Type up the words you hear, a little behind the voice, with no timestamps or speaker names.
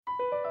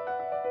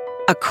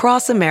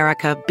Across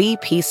America,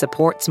 BP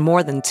supports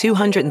more than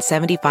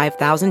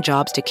 275,000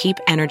 jobs to keep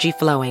energy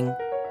flowing.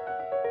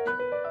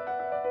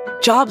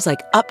 Jobs like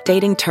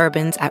updating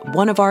turbines at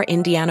one of our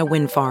Indiana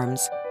wind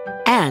farms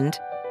and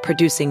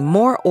producing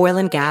more oil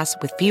and gas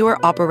with fewer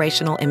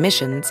operational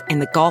emissions in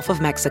the Gulf of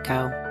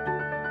Mexico.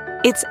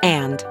 It's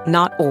and,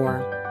 not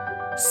or.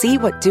 See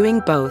what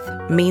doing both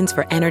means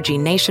for energy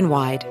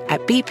nationwide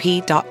at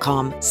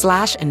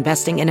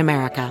bp.com/investing in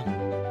America.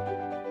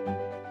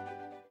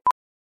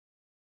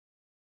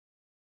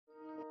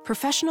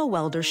 Professional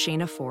welder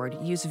Shayna Ford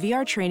used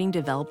VR training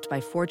developed by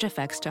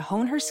ForgeFX to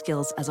hone her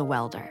skills as a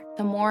welder.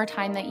 The more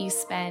time that you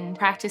spend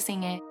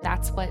practicing it,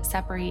 that's what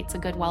separates a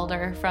good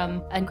welder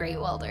from a great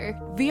welder.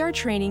 VR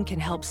training can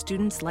help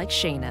students like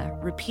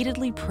Shayna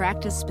repeatedly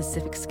practice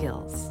specific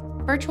skills.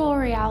 Virtual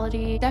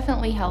reality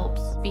definitely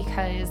helps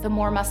because the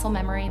more muscle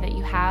memory that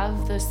you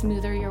have, the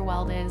smoother your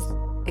weld is.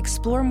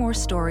 Explore more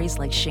stories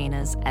like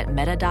Shayna's at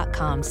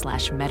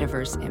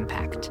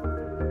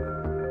meta.com/metaverseimpact.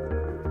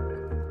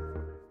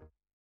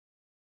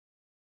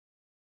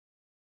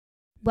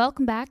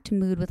 Welcome back to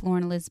Mood with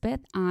Lauren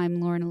Elizabeth.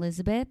 I'm Lauren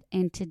Elizabeth,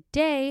 and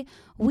today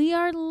we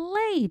are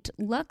late.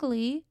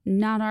 Luckily,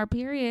 not our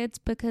periods,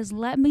 because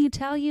let me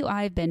tell you,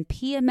 I've been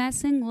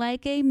PMSing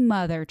like a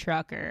mother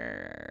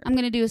trucker. I'm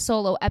going to do a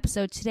solo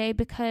episode today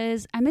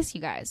because I miss you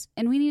guys,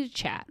 and we need to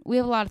chat. We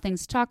have a lot of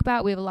things to talk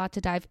about. We have a lot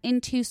to dive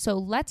into, so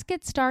let's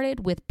get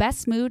started with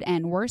best mood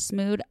and worst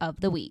mood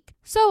of the week.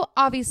 So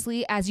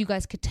obviously, as you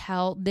guys could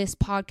tell, this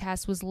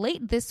podcast was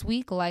late this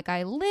week, like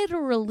I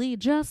literally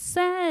just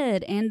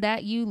said, and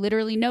that you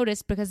literally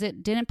noticed because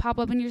it didn't pop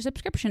up in your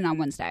subscription on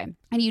Wednesday.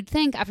 And you'd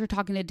think after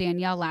talking to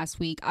Danielle last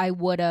week, I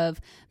would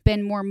have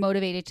been more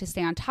motivated to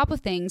stay on top of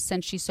things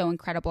since she's so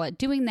incredible at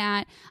doing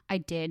that. I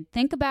did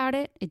think about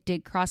it. It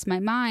did cross my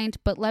mind,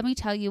 but let me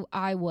tell you,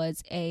 I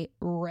was a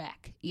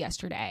wreck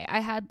yesterday. I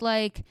had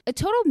like a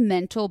total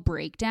mental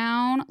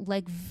breakdown,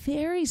 like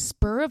very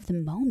spur of the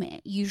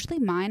moment. Usually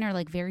mine are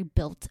like very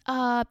built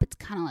up. It's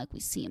kind of like we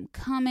see them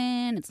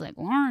coming. It's like,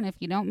 Lauren, if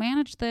you don't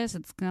manage this,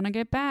 it's gonna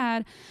get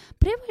bad.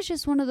 But it was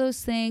just one of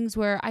those things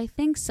where I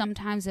think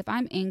sometimes if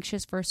I'm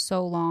anxious for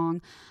so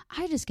long,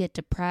 I just get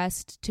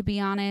depressed, to be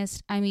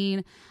honest. I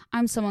mean,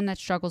 I'm someone that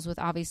struggles with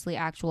obviously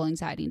actual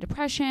anxiety and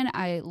depression.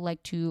 I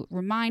like to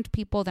remind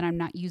people that I'm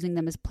not using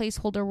them as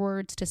placeholder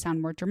words to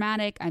sound more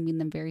dramatic. I mean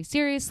them very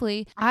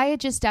seriously. I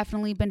had just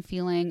definitely been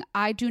feeling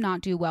I do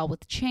not do well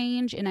with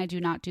change and I do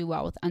not do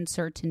well with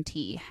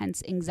uncertainty,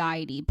 hence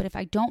anxiety. But if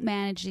I don't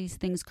manage these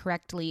things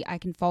correctly, I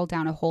can fall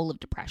down a hole of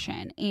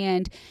depression.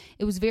 And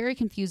it was very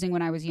confusing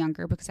when I was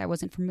younger because I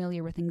wasn't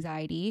familiar with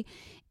anxiety.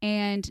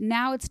 And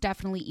now it's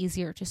definitely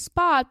easier to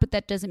spot, but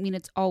that doesn't mean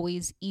it's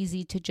always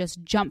easy to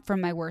just jump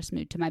from my worst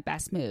mood to my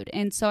best mood.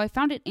 And so I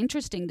found it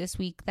interesting this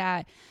week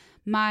that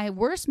my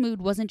worst mood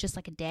wasn't just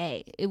like a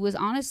day. It was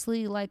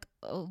honestly like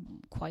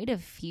quite a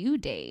few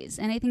days.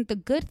 And I think the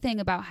good thing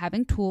about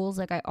having tools,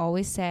 like I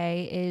always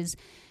say, is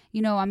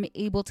I'm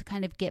able to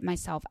kind of get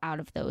myself out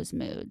of those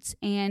moods.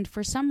 And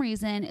for some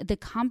reason, the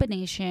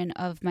combination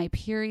of my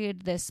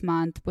period this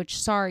month,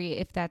 which sorry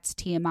if that's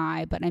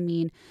TMI, but I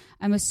mean,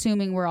 I'm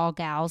assuming we're all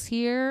gals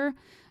here.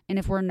 And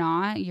if we're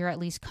not, you're at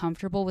least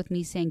comfortable with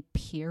me saying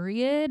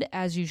period,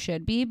 as you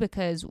should be,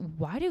 because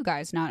why do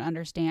guys not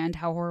understand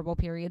how horrible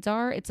periods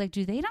are? It's like,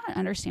 do they not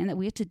understand that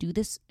we have to do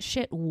this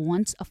shit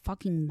once a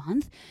fucking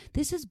month?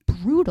 This is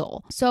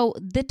brutal. So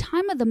the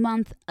time of the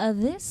month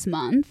this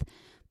month,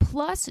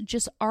 plus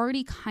just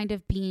already kind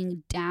of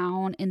being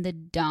down in the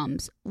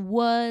dumps,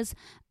 was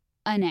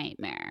a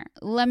nightmare.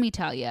 Let me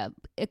tell you,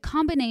 a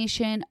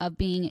combination of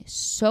being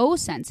so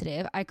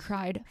sensitive. I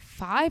cried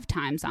 5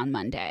 times on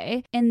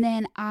Monday, and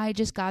then I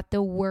just got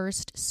the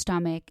worst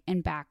stomach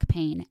and back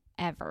pain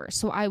ever.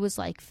 So I was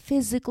like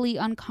physically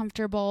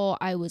uncomfortable.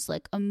 I was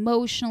like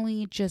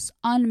emotionally just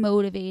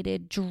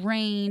unmotivated,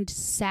 drained,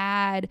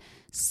 sad,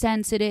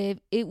 sensitive.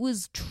 It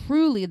was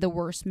truly the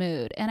worst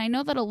mood. And I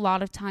know that a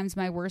lot of times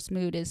my worst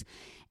mood is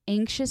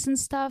anxious and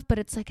stuff, but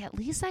it's like at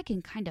least I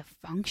can kind of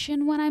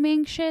function when I'm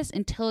anxious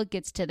until it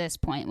gets to this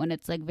point when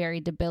it's like very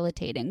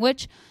debilitating,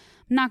 which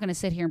I'm not going to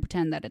sit here and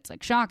pretend that it's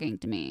like shocking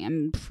to me.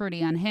 I'm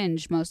pretty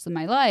unhinged most of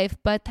my life,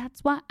 but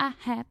that's why I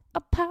have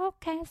a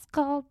podcast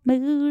called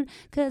Mood,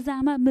 because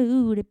I'm a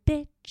moody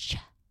bitch.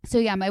 So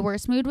yeah, my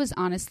worst mood was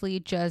honestly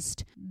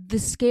just the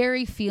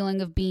scary feeling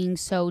of being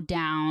so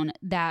down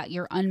that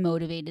you're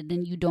unmotivated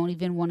and you don't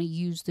even want to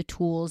use the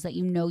tools that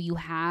you know you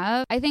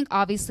have. I think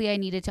obviously I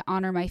needed to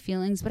honor my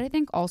feelings, but I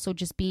think also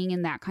just being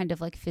in that kind of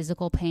like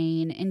physical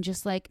pain and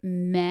just like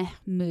meh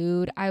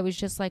mood, I was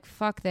just like,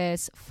 fuck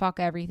this,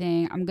 fuck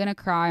everything. I'm gonna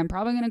cry. I'm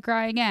probably gonna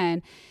cry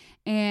again.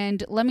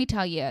 And let me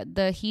tell you,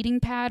 the heating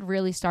pad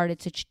really started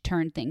to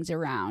turn things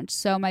around.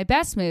 So my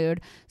best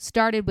mood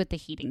started with the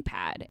heating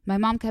pad. My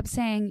mom kept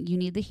saying, you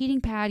need the heating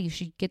pad. You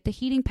should get the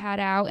heating pad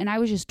out. And I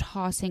was just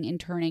tossing and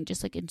turning,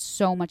 just like in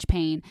so much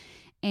pain.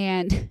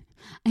 And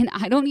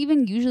I don't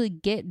even usually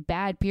get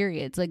bad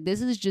periods. Like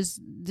this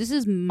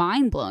is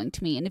mind blowing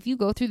to me. And if you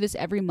go through this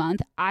every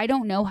month, I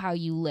don't know how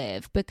you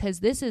live,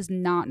 because this is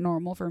not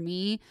normal for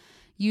me.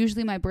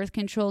 Usually my birth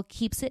control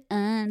keeps it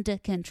under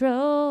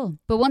control.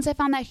 But once I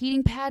found that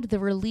heating pad, the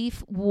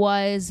relief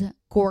was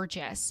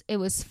gorgeous. It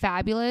was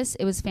fabulous.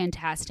 It was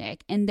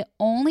fantastic. And the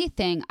only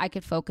thing I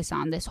could focus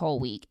on this whole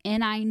week,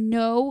 and I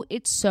know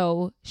it's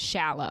so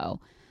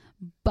shallow,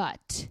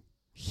 but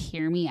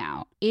hear me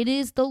out. It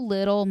is the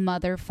little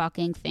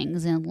motherfucking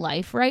things in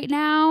life right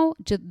now,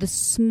 the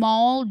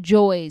small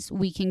joys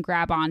we can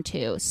grab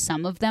onto.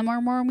 Some of them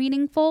are more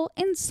meaningful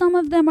and some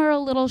of them are a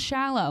little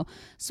shallow.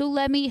 So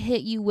let me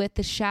hit you with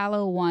the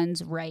shallow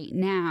ones right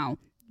now.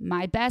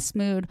 My best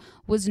mood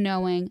was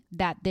knowing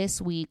that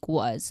this week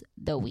was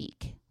the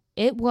week.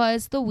 It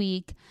was the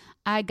week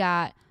I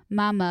got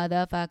my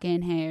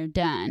motherfucking hair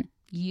done.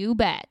 You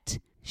bet.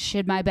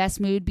 Should my best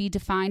mood be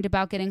defined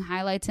about getting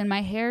highlights in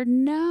my hair?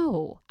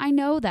 No, I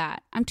know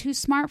that. I'm too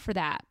smart for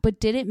that. But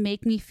did it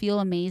make me feel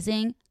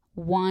amazing?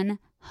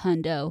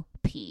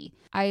 100p.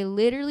 I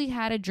literally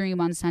had a dream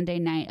on Sunday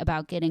night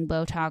about getting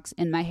Botox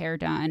in my hair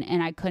done,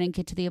 and I couldn't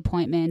get to the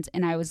appointment,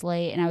 and I was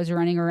late, and I was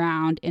running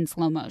around in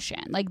slow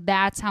motion. Like,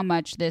 that's how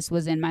much this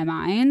was in my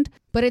mind.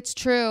 But it's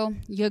true.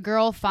 Your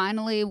girl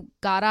finally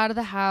got out of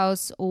the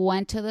house,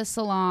 went to the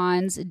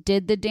salons,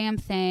 did the damn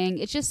thing.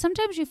 It's just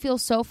sometimes you feel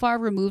so far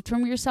removed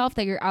from yourself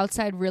that your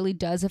outside really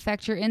does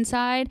affect your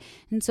inside.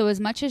 And so as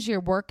much as you're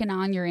working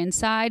on your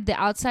inside, the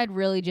outside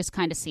really just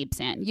kind of seeps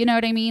in. You know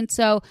what I mean?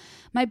 So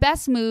my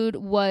best mood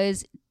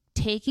was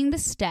taking the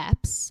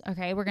steps,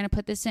 okay, we're going to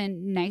put this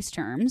in nice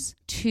terms,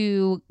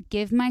 to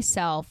give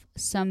myself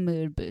some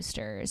mood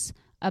boosters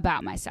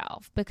about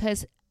myself,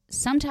 because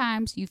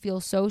sometimes you feel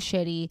so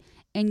shitty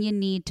and you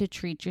need to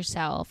treat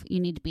yourself. You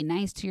need to be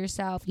nice to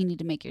yourself. You need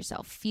to make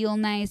yourself feel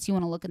nice. You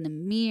want to look in the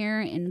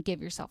mirror and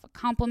give yourself a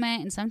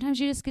compliment. And sometimes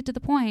you just get to the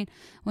point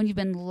when you've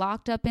been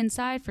locked up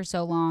inside for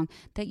so long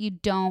that you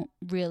don't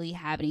really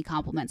have any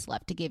compliments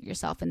left to give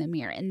yourself in the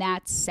mirror. And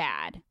that's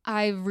sad.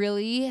 I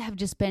really have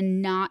just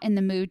been not in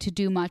the mood to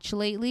do much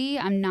lately.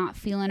 I'm not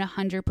feeling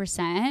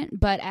 100%,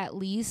 but at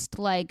least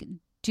like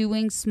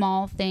doing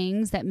small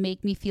things that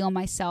make me feel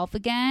myself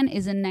again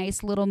is a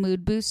nice little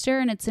mood booster,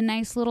 and it's a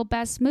nice little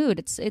best mood.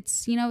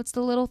 It's you know, it's the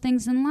little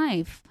things in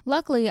life.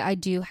 Luckily, I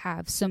do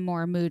have some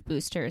more mood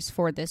boosters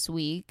for this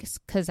week,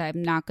 because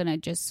I'm not going to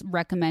just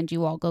recommend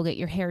you all go get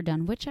your hair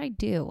done, which I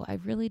do. I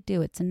really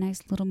do. It's a nice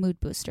little mood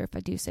booster if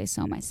I do say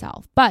so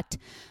myself. But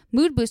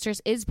Mood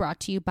Boosters is brought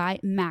to you by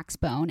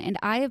Maxbone, and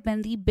I have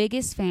been the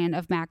biggest fan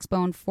of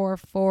Maxbone for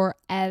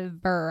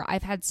forever.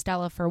 I've had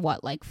Stella for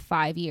like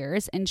 5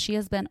 years, and she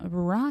has been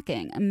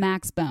rocking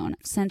Maxbone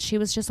since she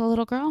was just a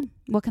little girl.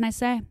 What can I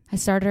say? I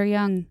started her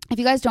young. If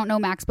you guys don't know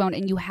Maxbone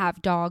and you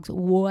have dogs,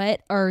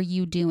 what are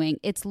you doing?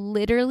 It's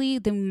literally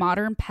the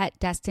modern pet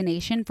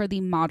destination for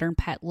the modern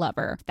pet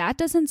lover. If that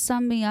doesn't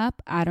sum me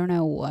up, I don't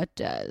know what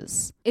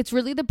does. It's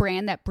really the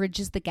brand that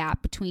bridges the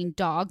gap between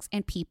dogs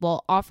and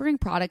people, offering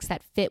products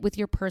that fit with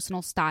your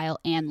personal style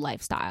and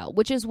lifestyle,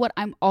 which is what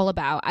I'm all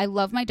about. I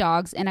love my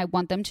dogs and I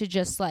want them to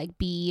just like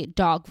be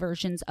dog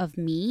versions of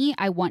me.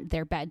 I want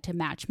their bed to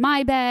match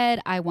my bed.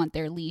 I want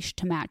their leash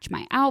to match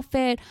my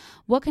outfit.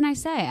 What can I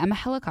say? I'm a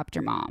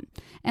helicopter mom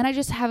and I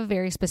just have a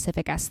very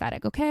specific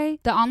aesthetic, okay?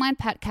 The online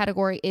pet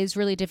category is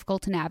really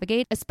difficult to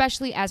navigate,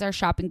 especially as our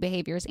shopping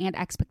behaviors and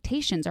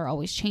expectations are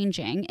always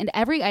changing. And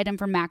every item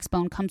from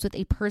Maxbone comes with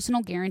a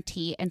personal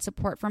guarantee and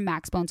support from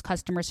Maxbone's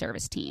customer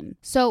service team.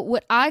 So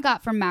what I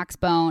got from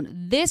Maxbone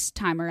this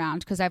time around,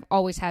 because I've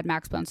always had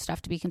Maxbone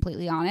stuff to be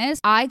completely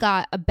honest, I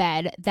got a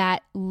bed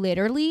that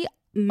literally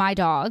my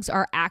dogs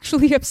are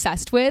actually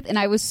obsessed with, and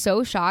I was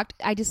so shocked.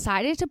 I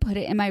decided to put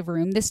it in my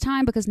room this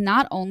time because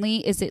not only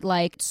is it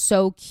like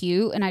so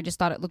cute and I just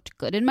thought it looked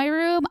good in my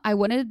room, I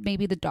wanted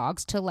maybe the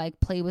dogs to like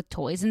play with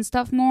toys and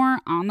stuff more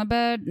on the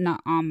bed,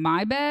 not on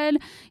my bed.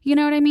 You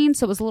know what I mean?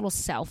 So it was a little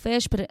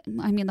selfish, but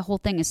the whole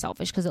thing is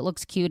selfish because it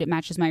looks cute. It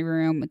matches my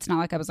room. It's not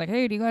like I was like,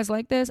 hey, do you guys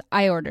like this?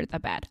 I ordered the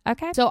bed.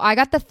 Okay. So I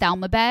got the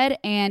Thelma bed,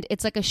 and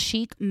it's like a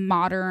chic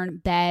modern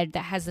bed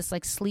that has this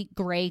like sleek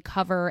gray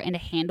cover and a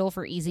handle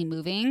for easy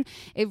moving.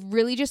 It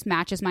really just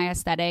matches my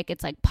aesthetic.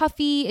 It's like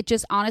puffy. It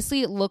just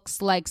honestly, it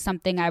looks like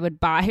something I would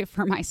buy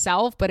for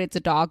myself, but it's a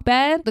dog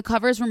bed. The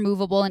cover is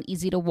removable and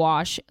easy to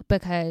wash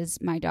because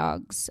my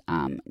dogs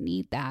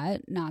need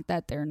that. Not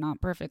that they're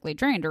not perfectly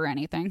trained or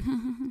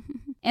anything.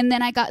 And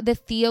then I got the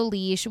Theo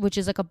leash, which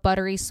is like a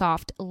buttery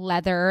soft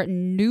leather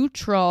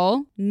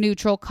neutral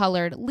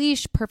colored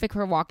leash, perfect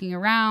for walking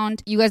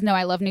around. You guys know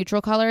I love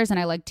neutral colors and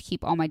I like to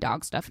keep all my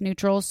dog stuff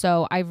neutral.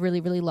 So I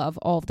really, really love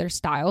all of their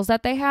styles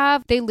that they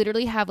have. They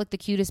literally have like the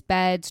cutest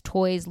beds,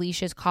 toys,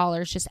 leashes,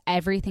 collars, just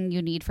everything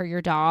you need for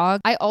your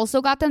dog. I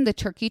also got them the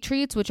turkey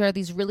treats, which are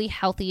these really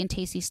healthy and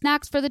tasty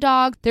snacks for the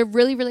dog. They're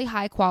really, really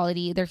high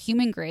quality. They're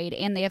human grade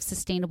and they have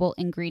sustainable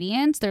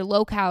ingredients. They're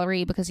low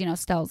calorie because,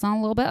 Stella's on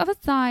a little bit of a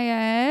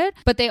diet. it.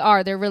 But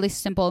they're really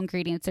simple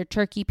ingredients. They're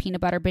turkey,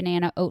 peanut butter,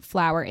 banana, oat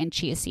flour, and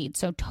chia seeds.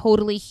 So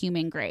totally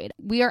human grade.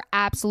 We are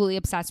absolutely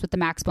obsessed with the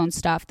Maxbone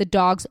stuff. The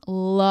dogs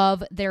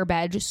love their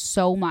bed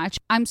so much.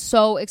 I'm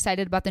so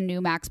excited about the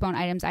new Maxbone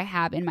items I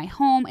have in my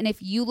home. And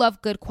if you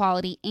love good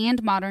quality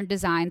and modern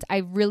designs, I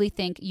really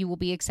think you will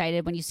be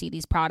excited when you see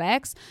these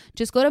products.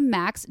 Just go to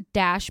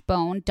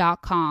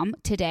max-bone.com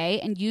today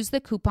and use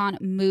the coupon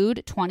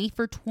MOOD20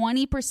 for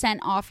 20%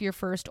 off your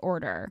first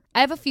order.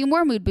 I have a few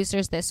more mood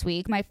boosters this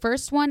week. My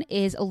first one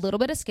is a little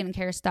bit of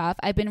skincare stuff.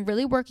 I've been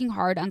really working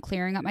hard on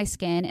clearing up my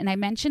skin, and I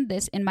mentioned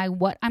this in my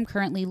What I'm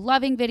Currently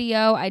Loving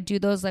video. I do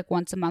those like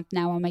once a month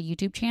now on my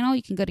YouTube channel.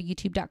 You can go to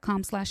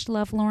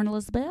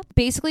youtube.com/lovelaurenelizabeth.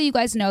 Basically, you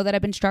guys know that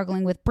I've been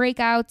struggling with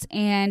breakouts,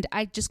 and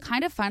I just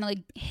kind of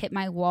finally hit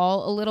my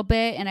wall a little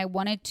bit, and I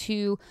wanted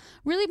to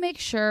really make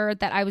sure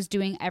that I was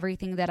doing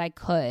everything that I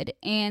could.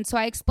 And so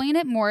I explain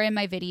it more in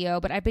my video,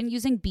 but I've been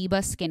using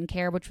Biba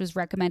skincare, which was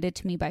recommended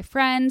to me by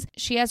friends.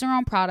 She has her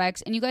own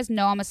products, and you guys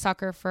know I'm a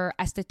sucker for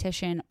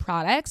esthetician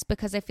products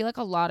because I feel like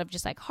a lot of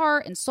just like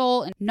heart and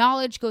soul and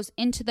knowledge goes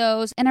into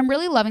those. And I'm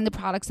really loving the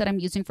products that I'm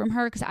using from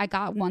her because I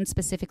got one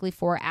specifically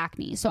for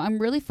acne. So I'm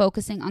really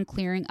focusing on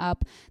clearing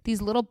up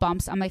these little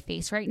bumps on my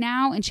face right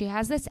now. And she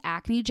has this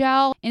acne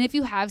gel. And if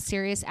you have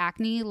serious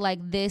acne,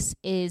 like this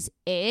is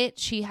it.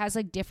 She has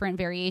like different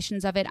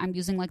variations of it. I'm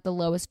using like the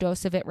lowest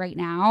dose of it right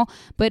now,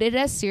 but it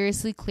has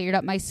seriously cleared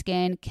up my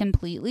skin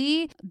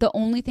completely. The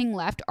only thing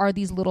left are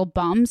these little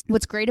bumps.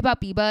 What's great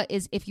about Biba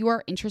is if you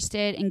are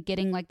interested in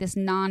getting like this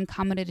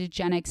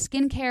non-comedogenic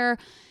skincare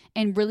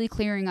and really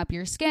clearing up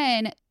your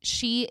skin,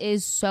 she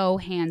is so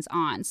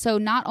hands-on. So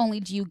not only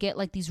do you get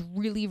like these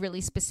really, really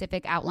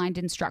specific outlined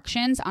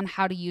instructions on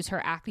how to use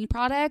her acne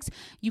products,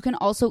 you can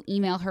also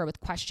email her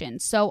with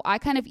questions. So I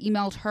kind of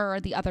emailed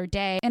her the other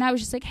day and I was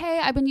just like, hey,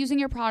 I've been using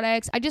your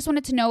products. I just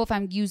wanted to know if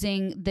I'm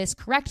using this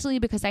correctly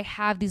because I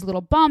have these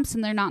little bumps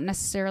and they're not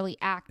necessarily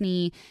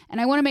acne.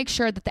 And I want to make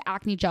sure that the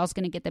acne gel is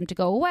going to get them to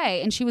go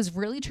away. And she was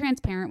really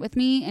transparent with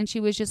me. And she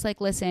was just like,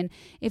 listen,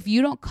 if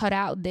you don't cut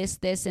out this,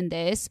 and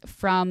this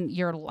from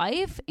your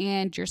life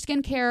and your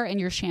skincare and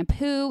your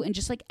shampoo and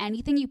just like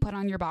anything you put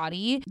on your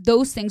body,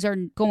 those things are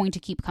going to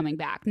keep coming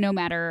back no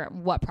matter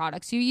what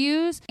products you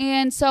use.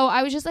 And so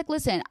I was just like,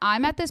 listen,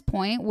 I'm at this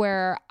point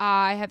where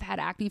I have had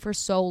acne for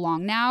so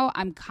long now,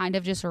 I'm kind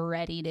of just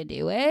ready to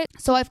do it.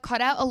 So I've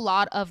cut out a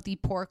lot of the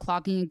pore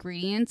clogging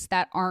ingredients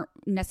that aren't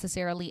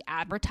necessarily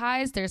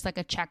advertised. There's like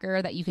a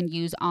checker that you can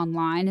use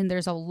online and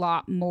there's a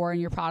lot more in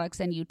your products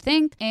than you'd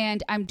think.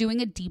 And I'm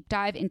doing a deep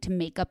dive into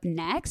makeup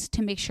next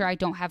to make sure I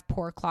don't have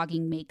pore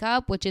clogging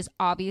makeup, which is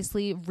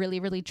obviously really,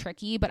 really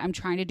tricky, but I'm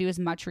trying to do as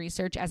much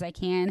research as I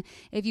can.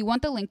 If you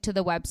want the link to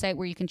the website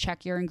where you can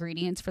check your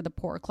ingredients for the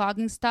pore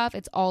clogging stuff,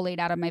 it's all laid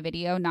out in my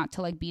video, not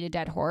to like beat a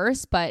dead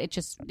horse, but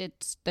it's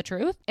the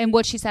truth. And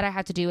what she said I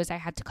had to do is I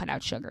had to cut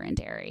out sugar and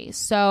dairy.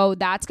 So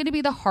that's going to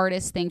be the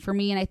hardest thing for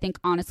me. And I think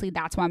honestly,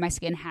 that's why my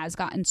skin has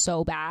gotten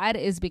so bad,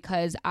 is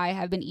because I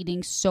have been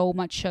eating so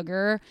much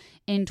sugar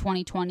in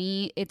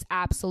 2020. It's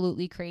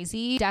absolutely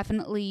crazy.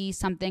 Definitely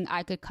something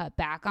I could cut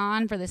back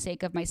on for the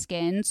sake of my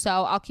skin. So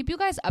I'll keep you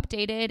guys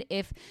updated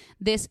if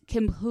this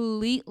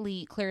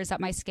completely clears up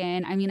my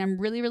skin. I mean, I'm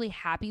really, really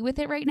happy with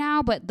it right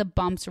now, but the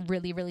bumps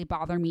really, really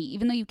bother me.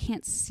 Even though you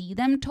can't see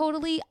them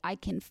totally, I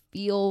can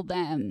feel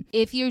them.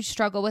 If you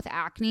struggle with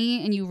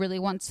acne and you really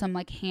want some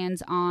like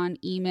hands-on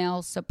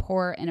email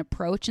support and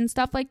approach and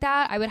stuff like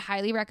that, I would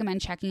highly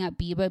recommend checking out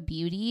Biba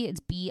Beauty. It's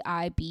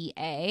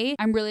Biba.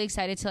 I'm really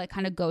excited to like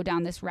kind of go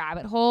down this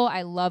rabbit hole.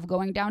 I love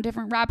going down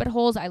different rabbit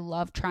holes. I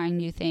love trying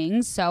new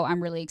things. So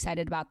I'm really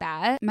excited about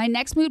that. My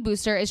next mood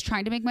booster is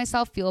trying to make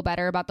myself feel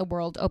better about the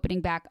world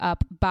opening back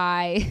up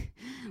by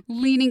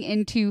leaning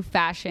into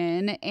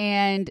fashion.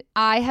 And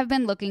I have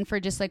been looking for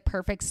just like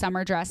perfect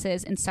summer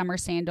dresses and summer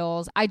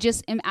sandals. I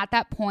just am at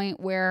that point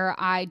where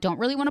I don't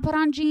really want to put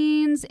on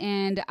jeans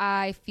and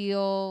I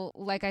feel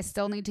like I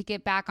still need to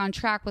get back on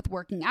track with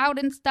working out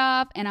and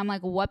stuff. And I'm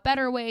like, what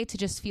better way to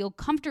just feel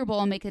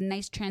comfortable and make a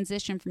nice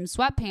transition from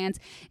sweatpants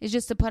is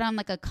just to put on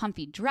like a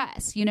comfy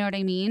dress. You know what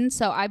I mean?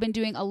 So I've been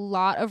doing a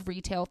lot of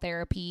retail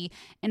therapy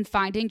and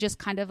finding just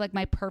kind of like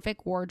my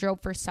perfect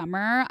wardrobe for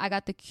summer. I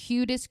got the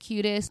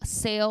cutest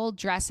sale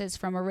dresses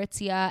from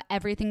Aritzia.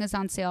 Everything is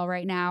on sale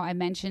right now. I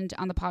mentioned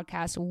on the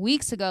podcast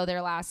weeks ago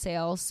their last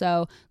sale.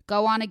 So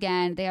go on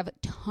again. They have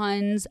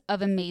tons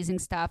of amazing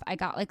stuff. I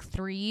got like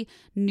 3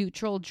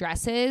 neutral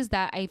dresses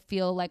that I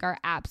feel like are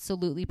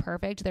absolutely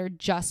perfect. They're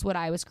just what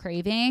I was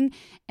craving.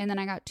 And then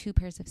I got 2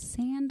 pairs of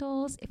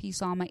sandals. If you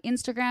saw my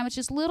Instagram, it's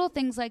just little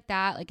things like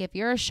that. Like if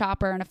you're a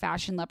shopper and a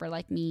fashion lover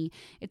like me,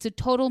 it's a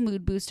total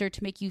mood booster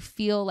to make you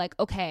feel like,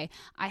 okay,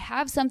 I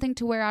have something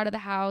to wear out of the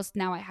house.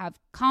 Now I have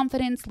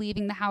confidence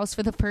leaving the house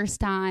for the first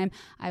time.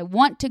 I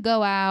want to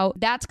go out.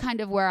 That's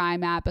kind of where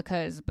I'm at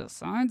because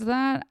besides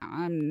that,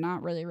 I'm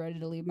not really ready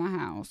to leave my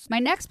house. My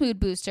next mood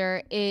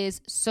booster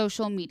is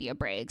social media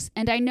breaks.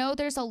 And I know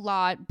there's a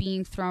lot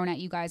being thrown at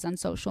you guys on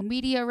social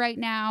media right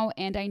now.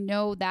 And I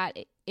know that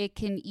it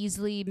can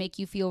easily make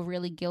you feel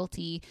really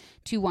guilty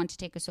to want to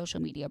take a social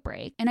media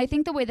break. And I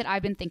think the way that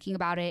I've been thinking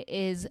about it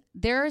is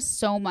there's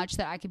so much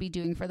that I could be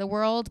doing for the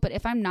world, but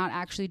if I'm not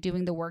actually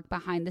doing the work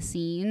behind the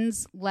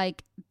scenes,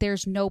 like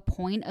there's no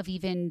point of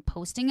even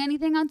posting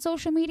anything on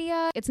social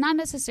media. It's not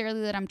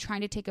necessarily that I'm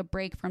trying to take a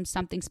break from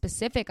something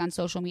specific on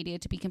social media,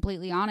 to be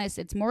completely honest.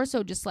 It's more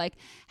so just like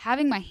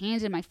having my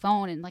hand in my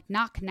phone and like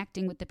not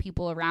connecting with the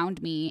people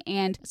around me.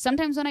 And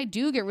sometimes when I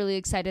do get really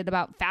excited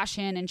about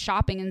fashion and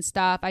shopping and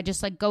stuff, I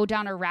just like go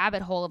down a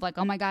rabbit hole of like,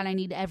 oh my God, I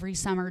need every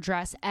summer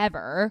dress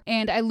ever.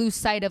 And I lose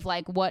sight of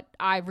like what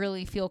I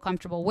really feel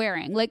comfortable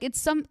wearing. Like it's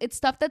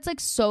stuff that's like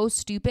so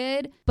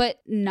stupid, but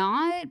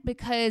not,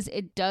 because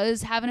it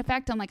does have an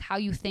effect on like how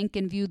you think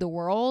and view the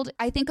world.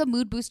 I think a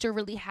mood booster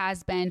really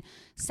has been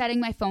setting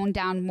my phone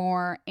down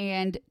more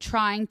and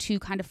trying to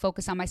kind of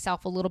focus on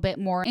myself a little bit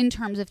more in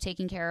terms of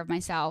taking care of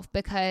myself,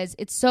 because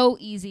it's so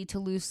easy to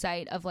lose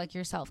sight of like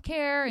your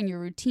self-care and your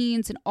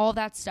routines and all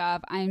that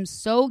stuff. I'm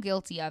so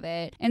guilty of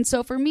it. And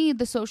so for me,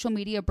 the social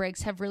media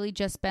breaks have really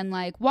just been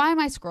like, why am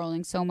I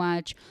scrolling so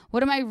much?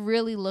 What am I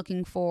really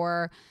looking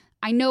for?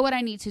 I know what I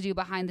need to do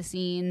behind the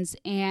scenes,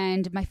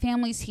 and my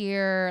family's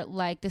here,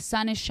 like the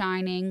sun is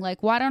shining.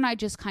 Like, why don't I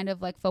just kind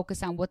of like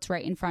focus on what's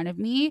right in front of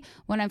me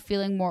when I'm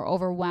feeling more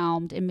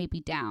overwhelmed and maybe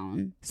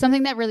down?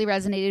 Something that really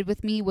resonated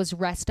with me was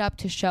rest up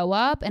to show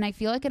up. And I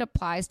feel like it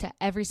applies to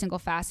every single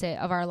facet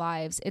of our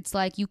lives. It's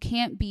like you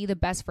can't be the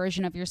best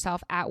version of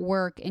yourself at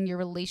work, in your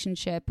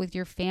relationship, with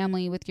your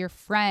family, with your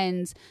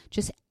friends,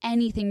 just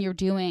anything you're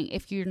doing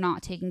if you're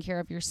not taking care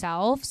of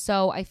yourself.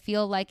 So I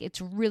feel like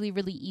it's really,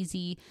 really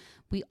easy.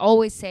 We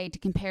always say to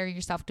compare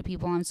yourself to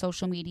people on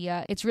social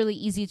media. It's really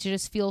easy to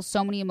just feel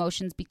so many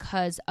emotions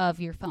because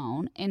of your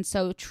phone. And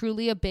so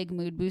truly a big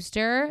mood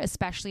booster,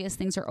 especially as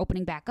things are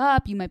opening back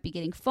up. You might be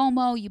getting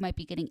FOMO. You might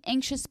be getting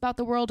anxious about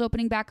the world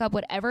opening back up.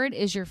 Whatever it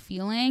is you're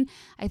feeling,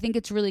 I think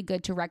it's really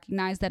good to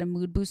recognize that a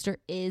mood booster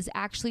is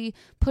actually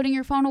putting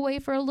your phone away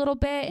for a little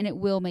bit, and it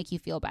will make you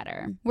feel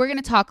better. We're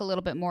going to talk a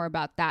little bit more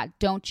about that.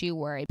 Don't you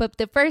worry. But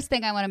the first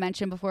thing I want to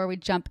mention before we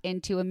jump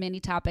into a mini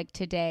topic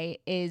today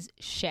is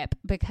Ship,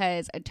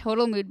 because a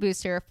total mood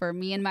booster for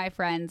me and my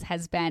friends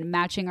has been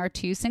matching our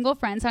two single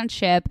friends on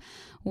Ship.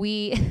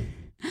 We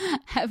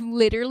have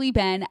literally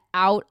been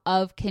out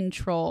of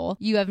control.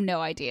 You have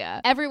no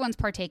idea. Everyone's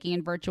partaking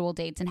in virtual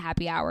dates and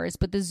happy hours,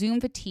 but the Zoom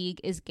fatigue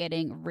is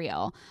getting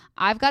real.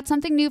 I've got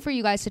something new for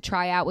you guys to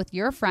try out with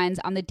your friends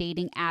on the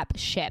dating app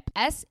Ship,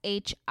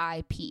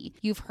 S-H-I-P.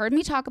 You've heard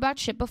me talk about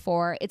Ship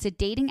before. It's a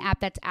dating app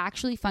that's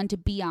actually fun to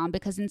be on,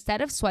 because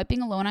instead of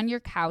swiping alone on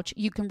your couch,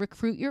 you can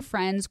recruit your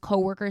friends,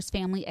 coworkers,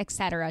 family,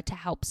 etc. to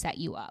help set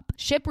you up.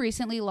 Ship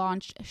recently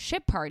launched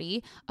Ship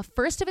Party, a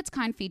first of its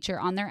kind feature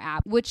on their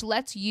app, which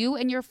lets you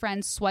and your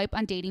friends swipe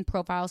on dating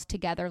profiles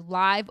together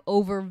live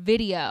over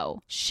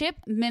video. Ship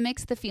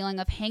mimics the feeling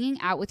of hanging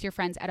out with your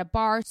friends at a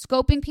bar,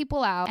 scoping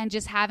people out, and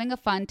just having a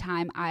fun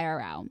time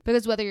IRL.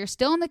 Because whether you're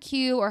still in the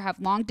queue or have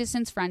long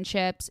distance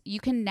friendships, you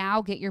can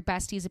now get your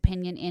bestie's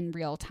opinion in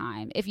real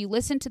time. If you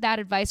listen to that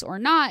advice or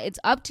not, it's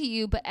up to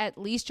you, but at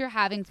least you're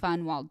having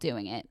fun while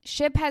doing it.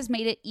 Ship has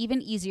made it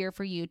even easier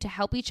for you to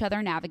help each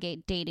other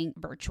navigate dating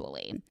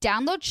virtually.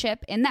 Download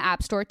Ship in the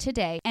App Store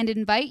today and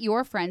invite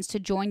your friends to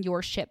join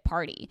your Ship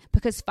party,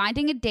 because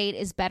finding a date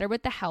is better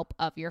with the help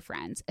of your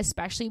friends,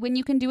 especially when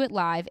you can do it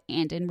live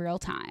and in real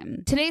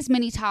time. Today's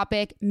mini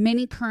topic,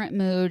 mini current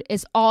mood,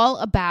 is all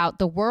about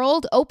the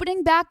world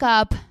opening back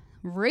up,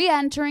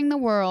 re-entering the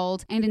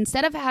world, and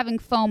instead of having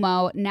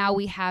FOMO, now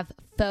we have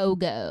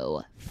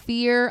FOGO,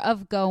 fear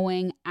of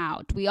going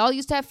out. We all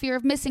used to have fear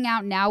of missing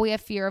out. Now we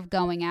have fear of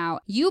going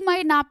out. You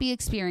might not be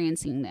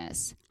experiencing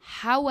this.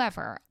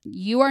 However,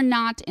 you are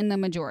not in the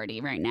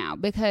majority right now,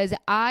 because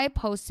I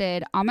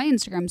posted on my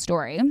Instagram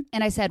story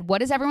and I said,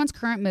 what is everyone's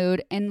current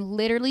mood? And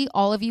literally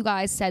all of you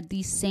guys said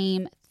the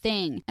same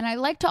thing. And I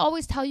like to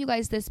always tell you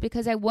guys this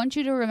because I want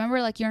you to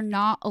remember, like, you're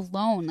not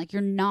alone. Like,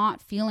 you're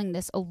not feeling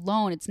this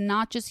alone. It's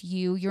not just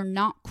you. You're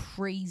not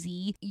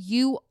crazy.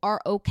 You are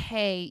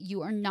okay.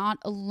 You are not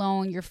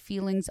alone. Your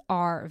feelings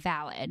are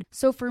valid.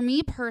 So for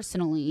me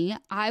personally,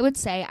 I would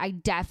say I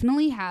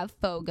definitely have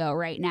FOGO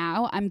right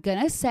now. I'm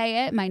gonna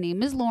say it. My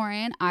name is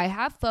Lauren. I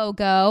have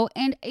FOGO.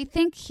 And I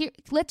think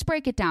let's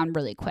break it down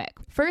really quick.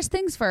 First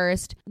things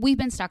first, we've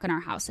been stuck in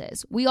our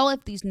houses. We all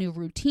have these new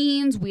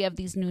routines. We have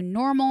these new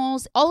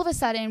normals. All of a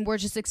sudden, we're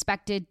just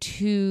expected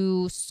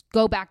to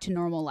go back to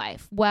normal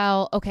life.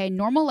 Well, okay,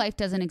 normal life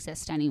doesn't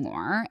exist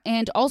anymore.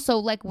 And also,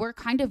 like, we're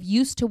kind of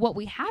used to what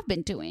we have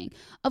been doing.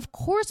 Of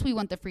course, we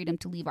want the freedom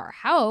to leave our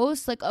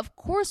house. Like, of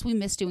course, we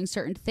miss doing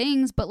certain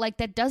things, but like,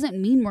 that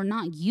doesn't mean we're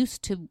not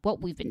used to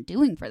what we've been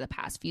doing for the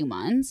past few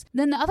months.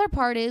 Then the other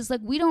part is,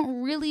 like, we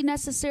don't really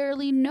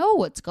necessarily know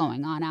what's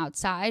going on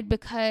outside,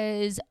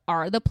 because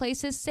are the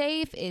places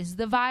safe? Is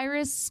the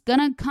virus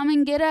gonna come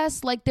and get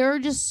us? Like, there are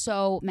just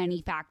so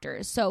many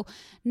factors. So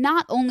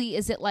not only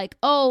is it like,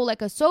 oh,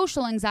 like a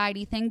social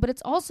anxiety thing, but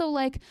it's also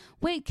like,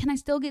 wait, can I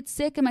still get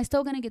sick? Am I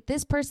still going to get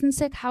this person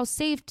sick? How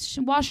safe?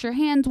 Wash your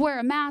hands, wear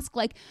a mask.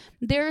 Like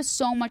there's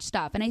so much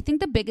stuff. And I think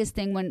the biggest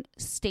thing when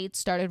states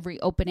started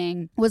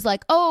reopening was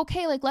like, oh,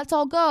 okay, like let's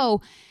all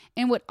go.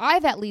 And what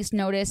I've at least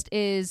noticed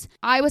is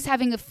I was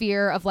having a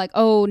fear of like,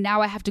 oh, now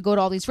I have to go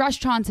to all these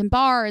restaurants and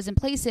bars and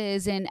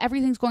places and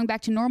everything's going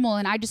back to normal.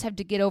 And I just have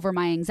to get over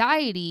my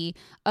anxiety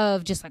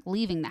of just like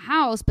leaving the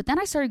house. But then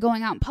I started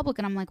going out in public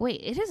and I'm like,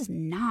 wait, it is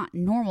not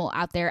normal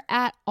out there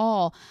at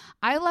all.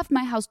 I left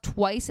my house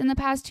twice in the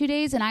past 2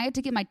 days and I had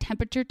to get my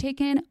temperature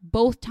taken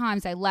both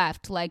times I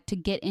left, like to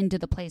get into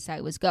the place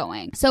I was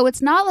going. So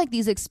it's not like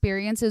these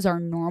experiences are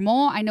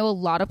normal. I know a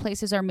lot of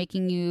places are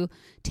making you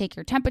take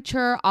your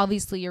temperature.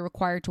 Obviously, you're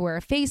required to wear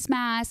a face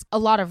mask. A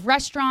lot of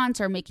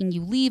restaurants are making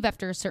you leave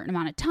after a certain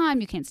amount of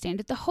time. You can't stand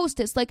at the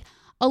hostess. Like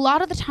a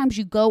lot of the times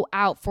you go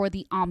out for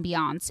the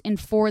ambiance and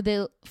for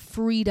the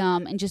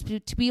freedom and just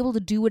to be able to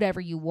do whatever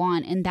you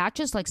want. And that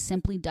just like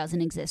simply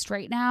doesn't exist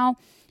right now.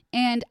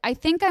 And I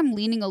think I'm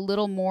leaning a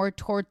little more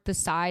toward the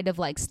side of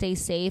like stay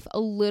safe, a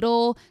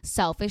little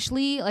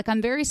selfishly. Like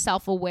I'm very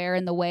self-aware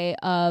in the way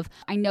of,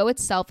 I know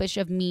it's selfish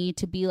of me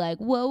to be like,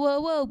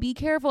 whoa, be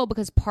careful,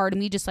 because part of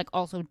me just like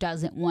also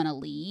doesn't want to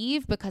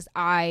leave because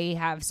I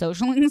have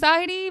social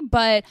anxiety.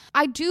 But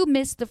I do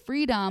miss the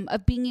freedom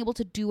of being able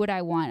to do what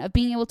I want, of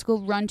being able to go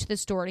run to the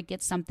store to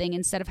get something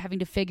instead of having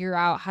to figure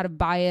out how to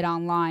buy it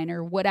online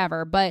or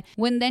whatever. But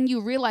when then you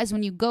realize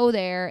when you go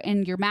there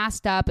and you're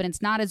masked up and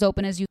it's not as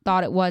open as you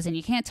thought it was, and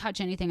you can't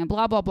touch anything and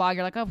blah, blah, blah.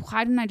 You're like, oh,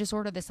 why didn't I just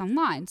order this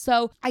online?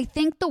 So I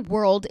think the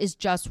world is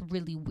just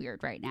really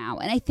weird right now.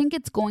 And I think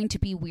it's going to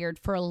be weird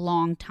for a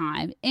long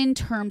time in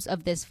terms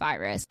of this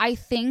virus. I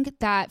think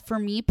that for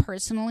me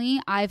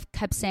personally, I've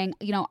kept saying,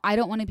 I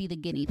don't want to be the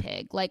guinea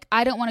pig. Like,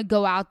 I don't want to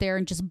go out there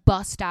and just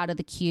bust out of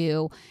the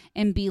queue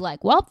and be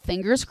like, well,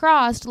 fingers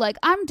crossed. Like,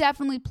 I'm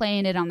definitely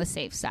playing it on the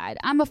safe side.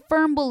 I'm a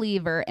firm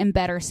believer in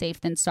better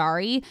safe than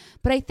sorry.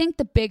 But I think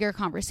the bigger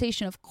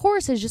conversation, of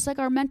course, is just like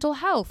our mental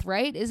health,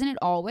 right? Isn't it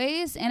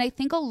always? And I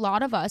think a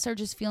lot of us are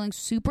just feeling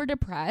super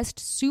depressed,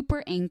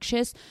 super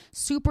anxious,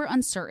 super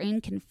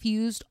uncertain,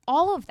 confused,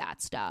 all of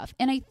that stuff.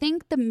 And I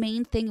think the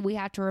main thing we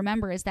have to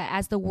remember is that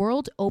as the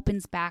world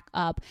opens back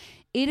up,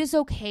 it is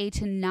okay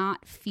to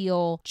not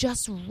feel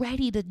just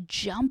ready to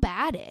jump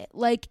at it.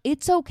 Like,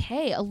 it's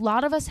okay. A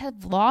lot of us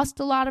have lost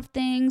a lot of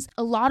things.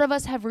 A lot of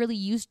us have really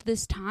used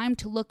this time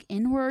to look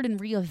inward and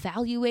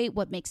reevaluate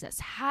what makes us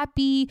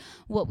happy,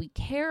 what we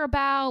care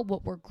about,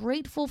 what we're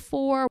grateful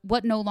for,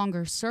 what no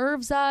longer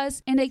serves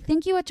us. And I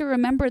think you have to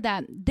remember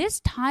that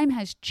this time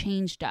has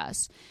changed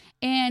us.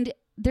 And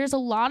there's a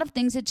lot of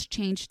things it's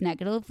changed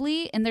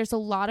negatively, and there's a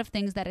lot of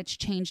things that it's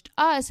changed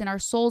us and our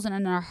souls and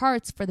in our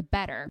hearts for the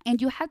better.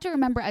 And you have to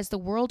remember as the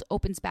world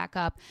opens back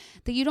up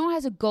that you don't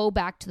have to go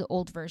back to the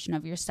old version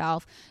of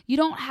yourself. You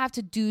don't have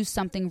to do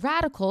something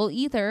radical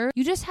either.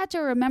 You just have to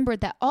remember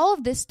that all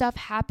of this stuff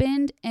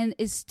happened and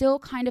is still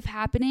kind of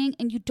happening,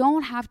 and you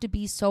don't have to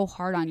be so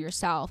hard on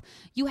yourself.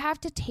 You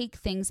have to take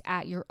things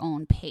at your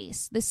own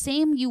pace, the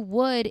same you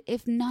would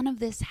if none of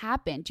this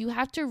happened. You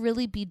have to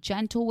really be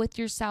gentle with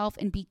yourself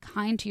and be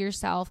kind to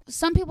yourself.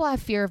 Some people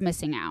have fear of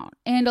missing out.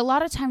 And a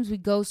lot of times we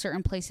go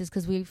certain places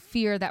because we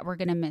fear that we're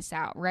going to miss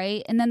out,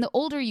 right? And then the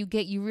older you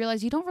get, you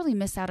realize you don't really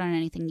miss out on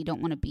anything you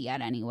don't want to be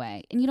at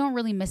anyway. And you don't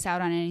really miss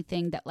out on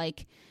anything that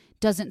like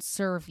doesn't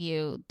serve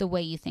you the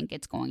way you think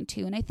it's going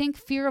to. And I think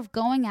fear of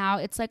going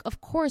out, it's like, of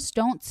course,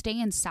 don't stay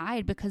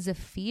inside because of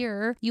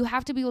fear. You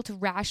have to be able to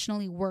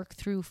rationally work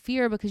through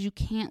fear because you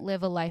can't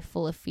live a life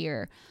full of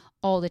fear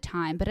all the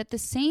time. But at the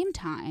same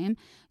time,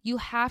 you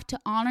have to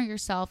honor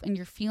yourself and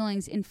your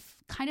feelings and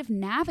kind of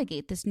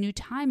navigate this new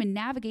time and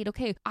navigate,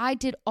 okay, I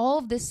did all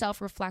of this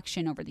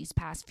self-reflection over these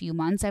past few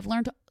months. I've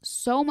learned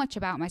so much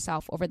about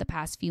myself over the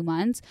past few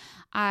months.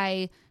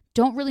 I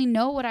don't really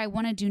know what I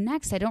want to do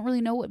next. I don't really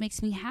know what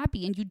makes me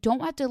happy. And you don't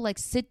have to like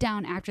sit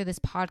down after this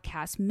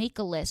podcast, make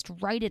a list,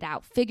 write it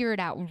out, figure it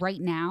out right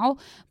now.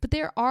 But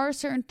there are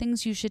certain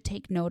things you should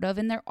take note of,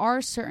 and there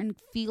are certain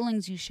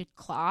feelings you should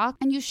clock,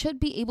 and you should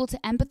be able to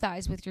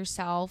empathize with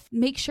yourself.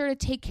 Make sure to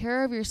take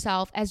care of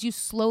yourself as you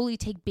slowly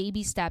take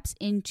baby steps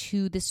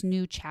into this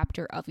new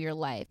chapter of your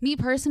life. Me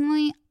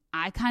personally,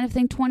 I kind of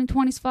think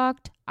 2020's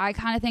fucked. I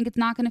kind of think it's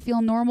not going to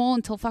feel normal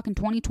until fucking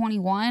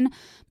 2021,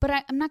 but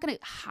I'm not going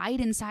to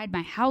hide inside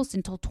my house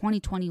until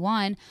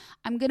 2021.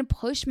 I'm going to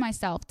push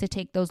myself to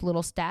take those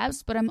little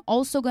steps, but I'm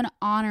also going to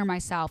honor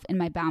myself and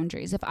my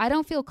boundaries. If I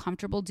don't feel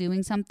comfortable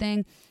doing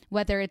something,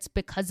 whether it's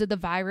because of the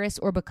virus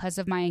or because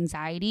of my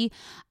anxiety,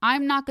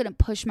 I'm not going to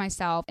push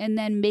myself and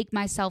then make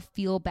myself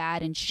feel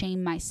bad and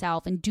shame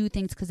myself and do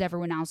things because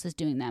everyone else is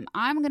doing them.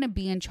 I'm going to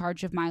be in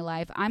charge of my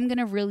life. I'm going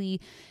to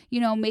really,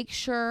 make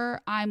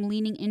sure I'm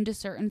leaning into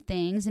certain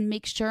things and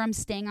make sure I'm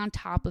staying on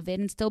top of it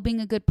and still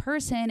being a good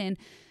person and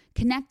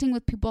connecting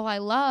with people I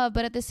love.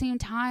 But at the same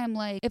time,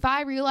 like, if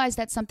I realize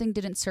that something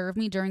didn't serve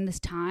me during this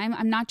time,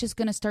 I'm not just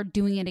going to start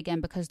doing it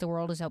again because the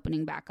world is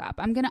opening back up.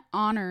 I'm going to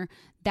honor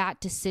that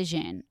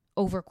decision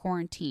over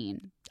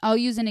quarantine. I'll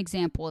use an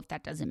example if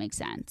that doesn't make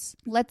sense.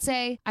 Let's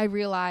say I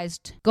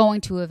realized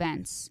going to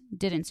events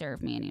didn't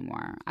serve me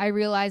anymore. I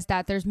realized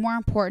that there's more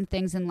important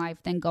things in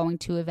life than going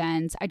to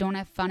events. I don't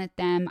have fun at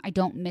them. I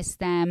don't miss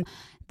them.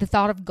 The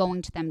thought of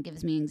going to them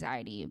gives me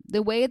anxiety.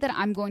 The way that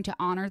I'm going to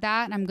honor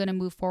that and I'm going to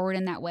move forward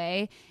in that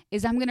way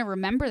is I'm going to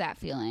remember that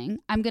feeling.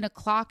 I'm going to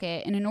clock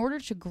it. And in order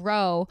to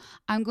grow,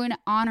 I'm going to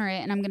honor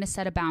it and I'm going to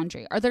set a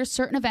boundary. Are there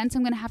certain events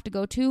I'm going to have to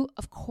go to?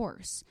 Of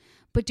course.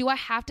 But do I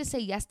have to say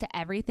yes to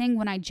everything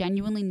when I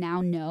genuinely now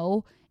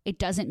know it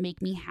doesn't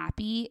make me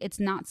happy? It's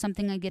not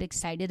something I get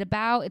excited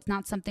about. It's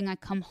not something I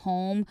come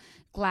home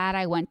glad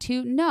I went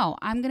to. No,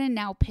 I'm going to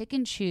now pick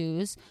and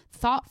choose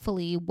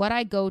thoughtfully what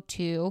I go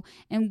to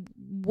and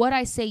what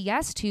I say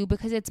yes to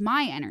because it's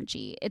my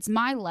energy, it's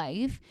my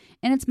life,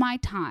 and it's my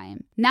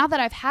time. Now that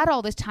I've had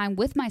all this time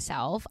with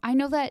myself, I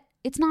know that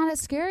it's not as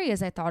scary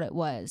as I thought it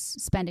was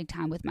spending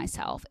time with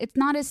myself. It's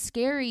not as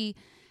scary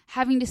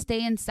having to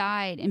stay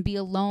inside and be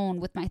alone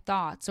with my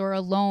thoughts or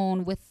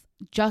alone with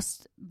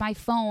just my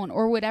phone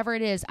or whatever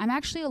it is. I'm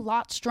actually a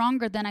lot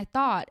stronger than I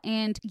thought.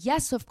 And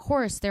yes, of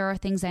course, there are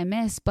things I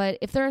miss, but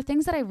if there are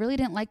things that I really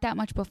didn't like that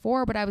much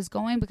before, but I was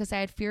going because I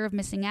had fear of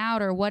missing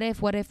out or what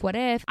if,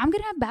 I'm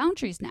going to have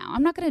boundaries now.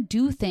 I'm not going to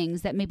do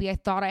things that maybe I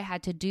thought I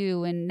had to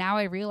do. And now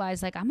I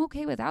realize like I'm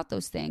okay without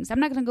those things. I'm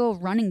not going to go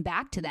running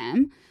back to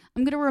them.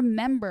 I'm going to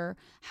remember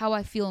how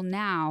I feel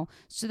now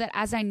so that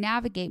as I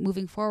navigate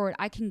moving forward,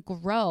 I can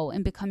grow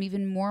and become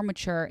even more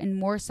mature and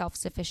more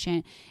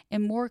self-sufficient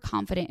and more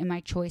confident in my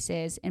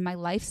choices and my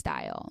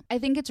lifestyle. I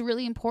think it's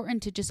really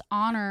important to just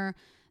honor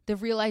the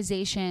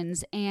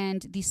realizations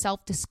and the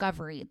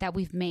self-discovery that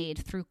we've made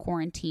through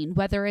quarantine,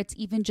 whether it's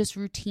even just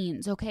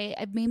routines. Okay,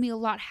 it made me a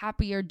lot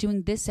happier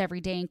doing this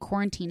every day in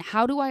quarantine.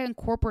 How do I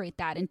incorporate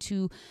that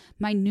into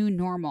my new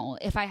normal?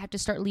 If I have to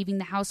start leaving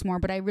the house more,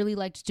 but I really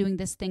liked doing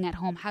this thing at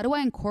home, how do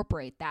I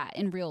incorporate that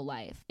in real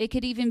life? It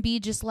could even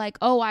be just like,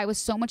 oh, I was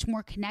so much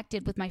more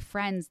connected with my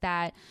friends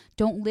that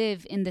don't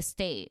live in the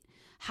state.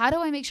 How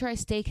do I make sure I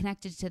stay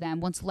connected to them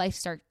once life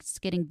starts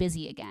getting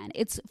busy again?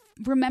 It's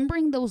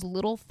remembering those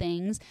little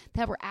things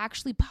that were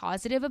actually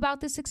positive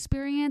about this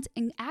experience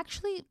and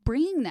actually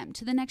bringing them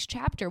to the next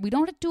chapter. We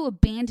don't have to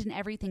abandon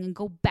everything and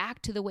go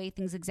back to the way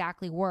things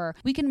exactly were.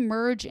 We can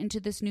merge into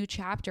this new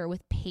chapter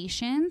with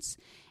patience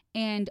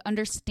and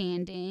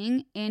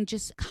understanding and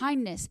just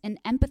kindness and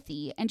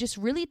empathy and just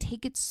really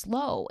take it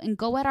slow and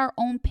go at our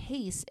own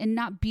pace and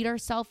not beat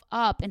ourselves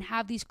up and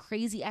have these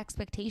crazy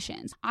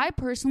expectations. I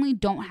personally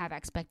don't have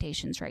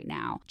expectations right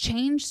now.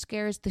 Change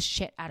scares the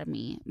shit out of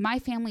me. My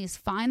family is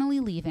finally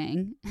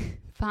leaving,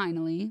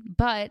 finally,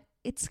 but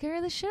it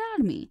scared the shit out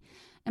of me.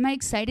 Am I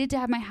excited to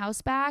have my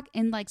house back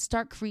and like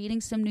start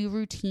creating some new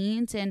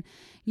routines and,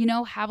 you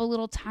know, have a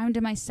little time to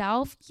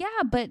myself?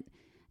 Yeah, but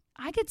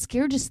I get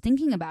scared just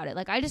thinking about it.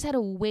 Like I just had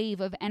a wave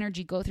of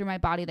energy go through my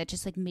body that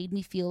just like made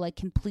me feel like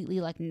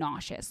completely like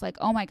nauseous. Like,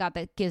 oh my God,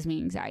 that gives me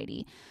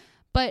anxiety.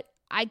 But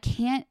I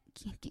can't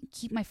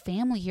keep my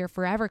family here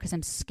forever because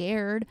I'm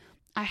scared.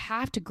 I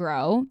have to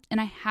grow and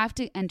I have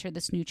to enter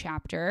this new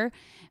chapter.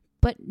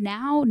 But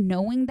now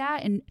knowing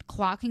that and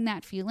clocking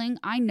that feeling,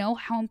 I know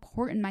how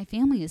important my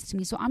family is to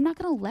me. So I'm not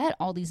going to let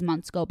all these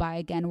months go by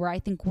again where I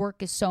think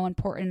work is so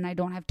important and I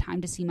don't have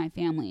time to see my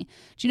family.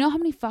 Do you know how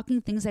many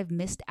fucking things I've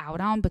missed out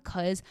on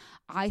because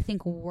I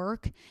think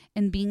work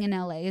and being in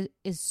LA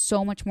is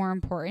so much more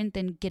important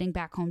than getting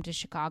back home to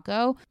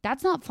Chicago?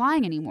 That's not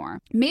flying anymore.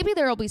 Maybe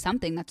there will be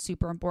something that's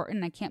super important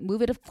and I can't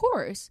move it. Of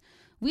course.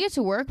 We had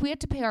to work. We had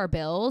to pay our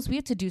bills. We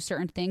had to do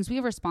certain things. We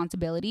have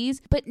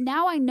responsibilities. But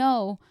now I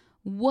know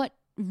what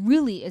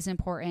really is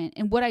important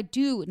and what I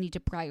do need to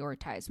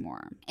prioritize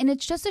more. And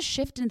it's just a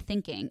shift in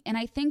thinking. And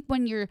I think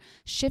when you're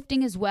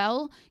shifting as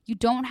well, you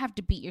don't have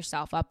to beat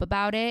yourself up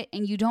about it.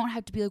 And you don't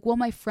have to be like, well,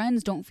 my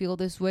friends don't feel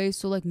this way,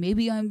 so like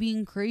maybe I'm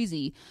being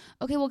crazy.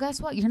 Okay, well,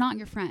 guess what? You're not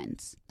your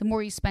friends. The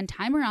more you spend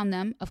time around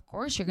them, of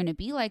course, you're going to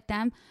be like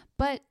them,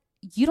 but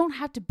you don't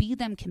have to be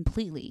them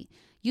completely.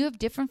 You have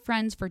different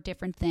friends for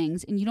different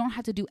things, and you don't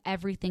have to do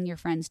everything your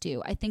friends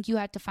do. I think you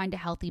have to find a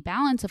healthy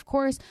balance, of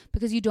course,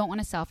 because you don't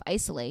want to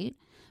self-isolate,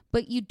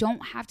 but you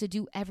don't have to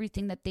do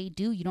everything that they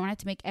do. You don't have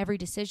to make every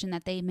decision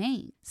that they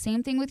make.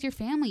 Same thing with your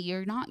family.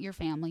 You're not your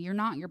family. You're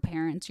not your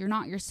parents. You're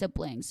not your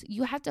siblings.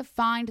 You have to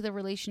find the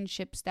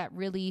relationships that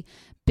really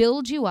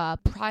build you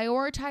up,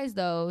 prioritize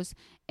those,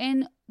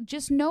 and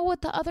just know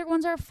what the other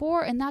ones are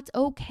for, and that's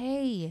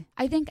okay.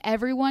 I think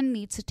everyone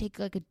needs to take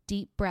like a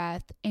deep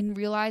breath and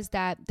realize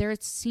that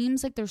it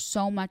seems like there's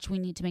so much we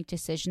need to make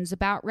decisions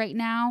about right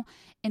now,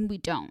 and we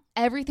don't.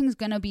 Everything's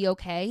gonna be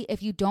okay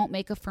if you don't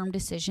make a firm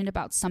decision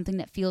about something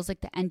that feels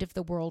like the end of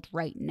the world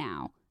right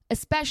now.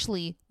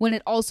 Especially when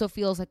it also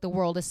feels like the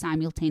world is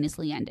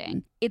simultaneously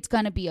ending. It's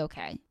going to be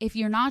okay. If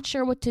you're not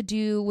sure what to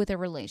do with a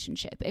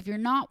relationship, if you're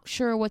not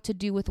sure what to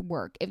do with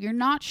work, if you're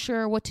not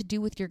sure what to do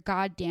with your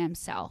goddamn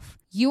self,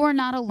 You are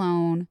not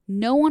alone.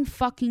 No one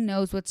fucking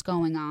knows what's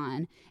going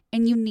on.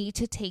 And you need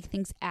to take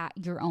things at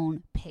your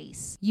own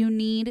pace. You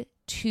need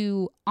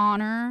to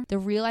honor the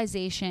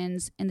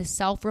realizations and the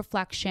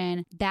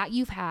self-reflection that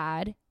you've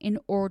had in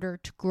order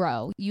to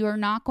grow. You are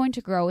not going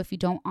to grow if you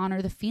don't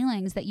honor the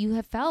feelings that you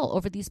have felt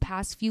over these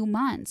past few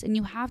months. And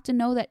you have to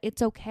know that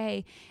it's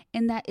okay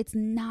and that it's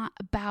not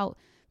about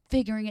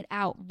figuring it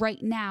out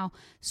right now.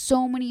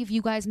 So many of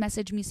you guys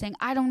message me saying,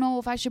 I don't know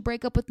if I should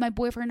break up with my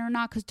boyfriend or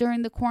not because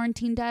during the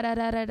quarantine,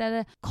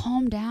 da-da-da-da-da-da.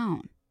 Calm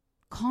down.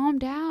 Calm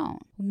down.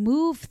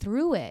 Move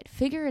through it.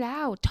 Figure it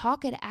out.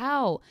 Talk it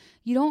out.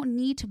 You don't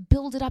need to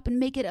build it up and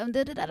make it,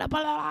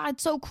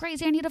 it's so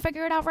crazy. I need to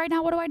figure it out right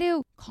now. What do I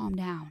do? Calm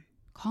down.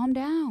 Calm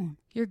down.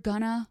 You're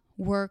gonna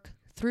work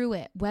through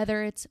it.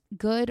 Whether it's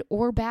good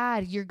or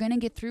bad, you're gonna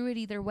get through it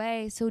either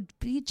way. So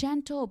be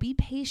gentle. Be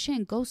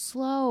patient. Go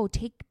slow.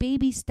 Take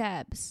baby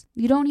steps.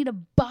 You don't need to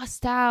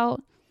bust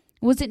out.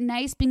 Was it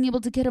nice being able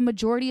to get a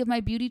majority of my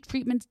beauty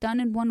treatments done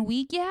in 1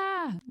 week?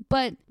 Yeah.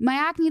 But my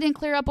acne didn't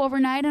clear up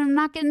overnight and I'm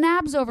not getting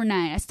abs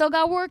overnight. I still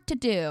got work to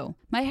do.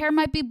 My hair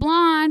might be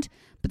blonde,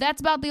 but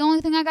that's about the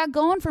only thing I got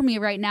going for me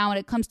right now when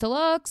it comes to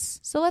looks.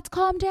 So let's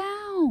calm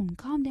down.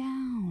 Calm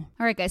down.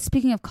 All right, guys,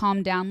 speaking of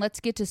calm down, let's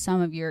get to some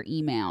of your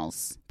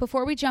emails.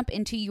 Before we jump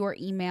into your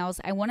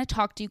emails, I want to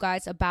talk to you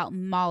guys about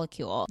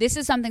Molecule. This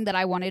is something that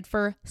I wanted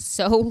for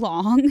so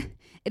long.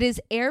 It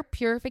is air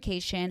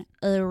purification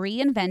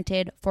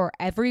reinvented for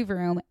every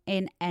room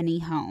in any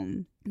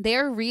home.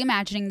 They're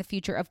reimagining the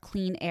future of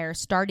clean air,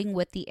 starting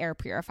with the air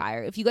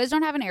purifier. If you guys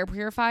don't have an air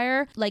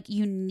purifier, like,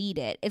 you need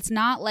it. It's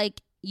not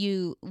like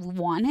you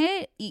want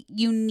it,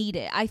 you need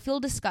it. I feel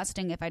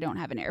disgusting if I don't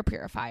have an air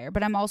purifier,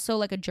 but I'm also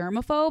like a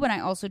germaphobe and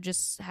I also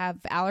just have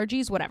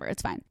allergies, whatever,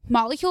 it's fine.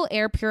 Molecule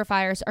air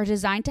purifiers are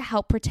designed to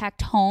help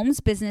protect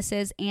homes,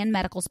 businesses, and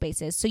medical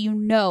spaces, so you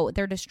know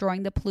they're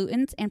destroying the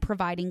pollutants and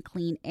providing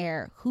clean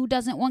air. Who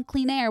doesn't want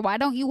clean air? Why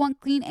don't you want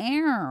clean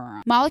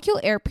air?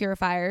 Molecule air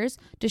purifiers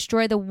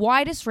destroy the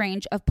widest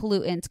range of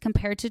pollutants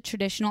compared to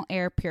traditional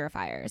air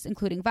purifiers,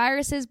 including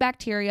viruses,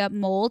 bacteria,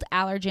 mold,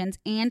 allergens,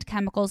 and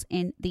chemicals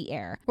in the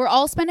air. We're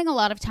all spending a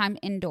lot of time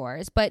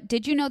indoors, but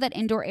did you know that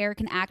indoor air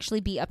can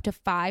actually be up to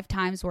 5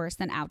 times worse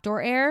than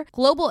outdoor air?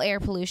 Global air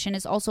pollution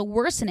is also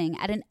worsening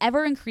at an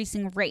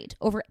ever-increasing rate.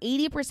 Over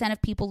 80%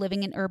 of people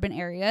living in urban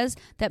areas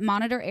that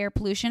monitor air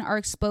pollution are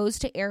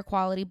exposed to air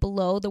quality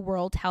below the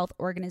World Health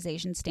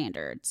Organization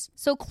standards.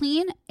 So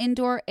clean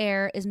indoor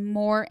air is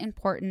more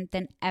important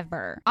than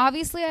ever.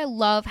 Obviously, I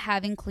love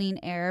having clean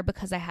air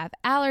because I have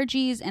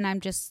allergies and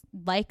I'm just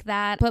like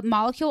that, but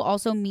Molecule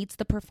also meets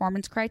the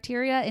performance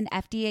criteria and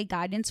FDA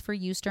guidelines for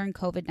use during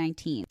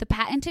COVID-19. The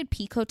patented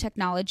PICO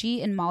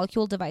technology in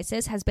Molecule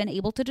devices has been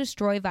able to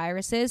destroy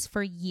viruses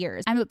for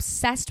years. I'm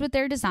obsessed with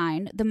their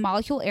design. The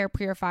Molecule air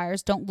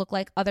purifiers don't look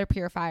like other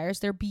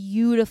purifiers. They're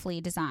beautifully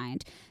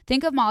designed.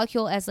 Think of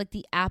Molecule as like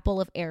the Apple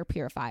of air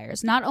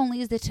purifiers. Not only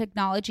is the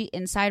technology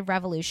inside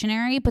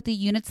revolutionary, but the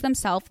units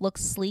themselves look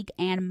sleek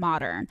and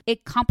modern.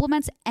 It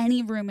complements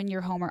any room in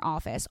your home or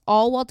office,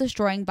 all while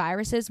destroying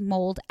viruses,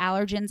 mold,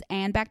 allergens,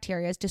 and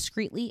bacteria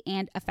discreetly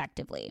and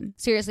effectively.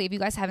 Seriously, if you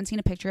guys haven't seen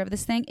a picture of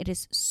this thing, it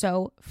is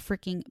so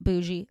freaking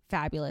bougie,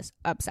 fabulous,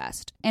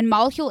 obsessed. And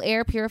Molecule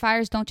air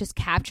purifiers don't just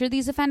capture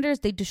these offenders,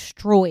 they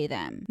destroy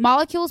them.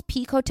 Molecule's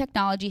PICO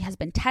technology has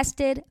been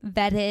tested,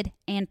 vetted,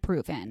 and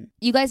proven.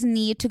 You guys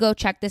need to go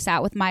check this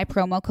out with my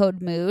promo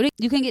code MOOD.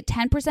 You can get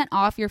 10%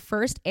 off your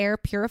first air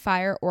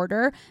purifier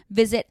order.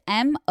 Visit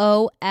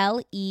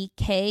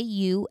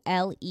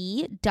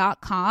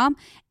molekule.com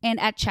and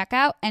at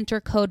checkout,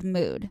 enter code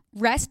MOOD.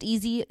 Rest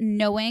easy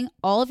knowing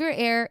all of your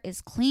air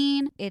is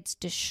clean, it's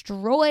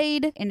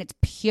destroyed, and it's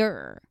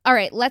pure. All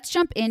right, let's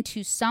jump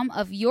into some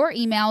of your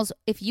emails.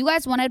 If you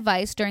guys want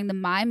advice during the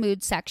My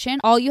Mood section,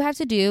 all you have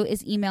to do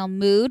is email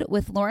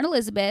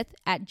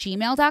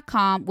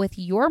moodwithlaurenelizabeth@gmail.com with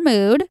your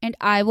mood, and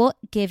I will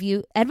give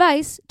you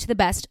advice to the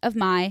best of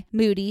my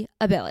moody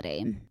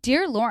ability.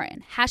 Dear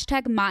Lauren,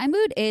 hashtag my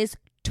mood is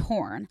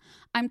torn.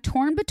 I'm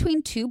torn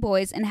between 2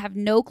 boys and have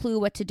no clue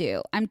what to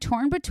do. I'm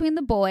torn between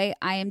the boy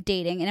I am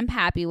dating and am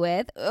happy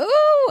with,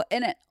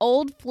 and an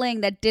old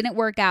fling that didn't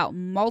work out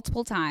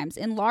multiple times,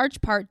 in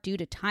large part due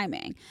to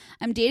timing.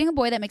 I'm dating a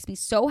boy that makes me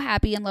so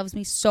happy and loves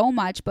me so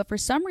much, but for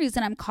some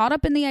reason I'm caught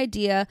up in the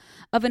idea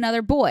of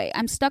another boy.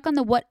 I'm stuck on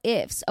the what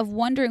ifs of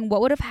wondering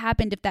what would have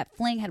happened if that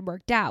fling had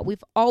worked out.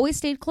 We've always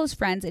stayed close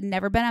friends and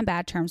never been on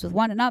bad terms with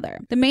one another.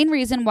 The main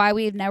reason why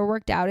we have never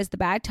worked out is the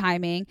bad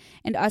timing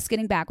and us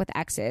getting back with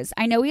exes.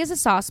 I know he has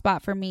a soft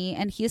spot for me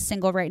and he is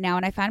single right now,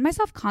 and I find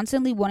myself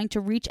constantly wanting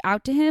to reach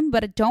out to him,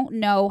 but I don't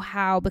know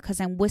how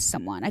because I'm with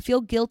someone. I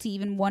feel guilty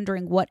even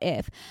wondering what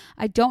if.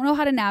 I don't know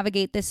how to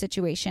navigate this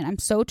situation. I'm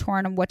so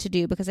torn on what to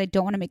do because I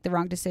don't want to make the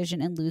wrong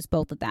decision and lose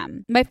both of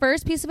them. My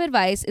first piece of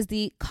advice is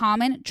the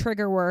common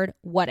trigger word,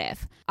 what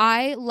if.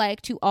 I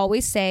like to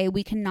always say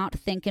we cannot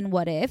think in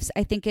what ifs.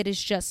 I think it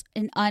is just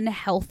an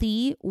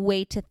unhealthy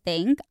way to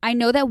think. I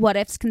know that what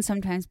ifs can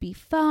sometimes be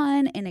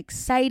fun and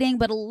exciting,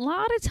 but a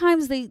lot of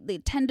times they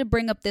tend to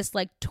bring up this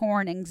like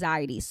torn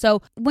anxiety.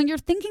 So when you're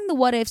thinking the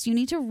what ifs, you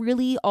need to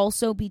really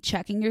also be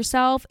checking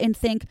yourself and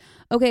think,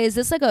 okay, is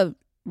this like a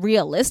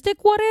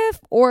realistic what if,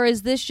 or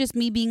is this just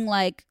me being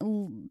like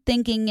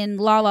thinking in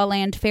La La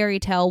Land fairy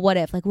tale what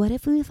if, like what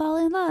if we fall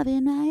in love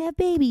and I have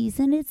babies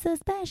and it's so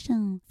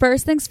special?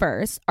 First things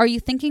first, are you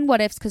thinking what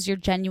ifs because you're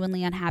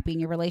genuinely unhappy in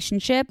your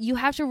relationship? You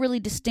have to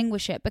really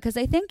distinguish it, because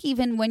I think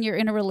even when you're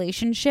in a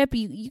relationship,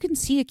 you can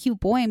see a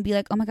cute boy and be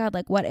like, oh my god,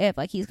 like what if,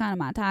 like he's kind of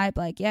my type,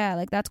 like yeah,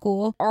 like that's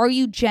cool. Are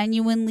you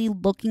genuinely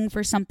looking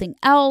for something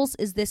else?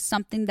 Is this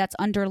something that's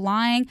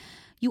underlying?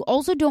 You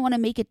also don't want to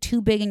make it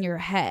too big in your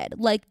head.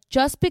 Like,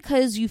 just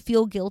because you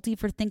feel guilty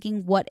for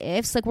thinking what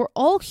ifs, like we're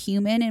all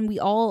human and we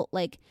all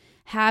like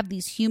have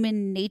these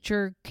human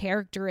nature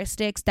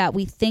characteristics that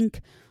we think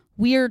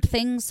weird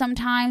things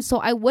sometimes. So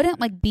I wouldn't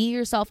like beat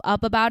yourself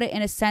up about it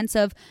in a sense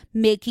of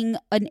making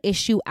an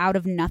issue out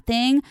of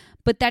nothing.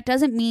 But that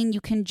doesn't mean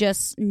you can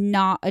just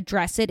not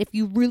address it if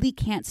you really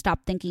can't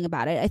stop thinking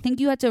about it. I think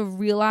you have to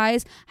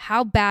realize,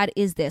 how bad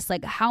is this?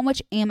 Like, how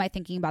much am I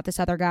thinking about this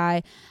other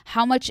guy?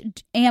 How much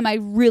am I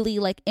really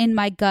like in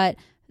my gut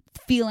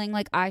feeling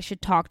like I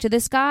should talk to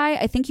this guy?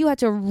 I think you have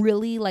to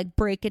really like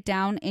break it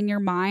down in your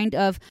mind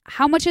of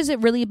how much is it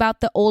really about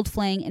the old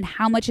fling and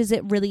how much is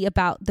it really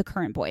about the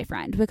current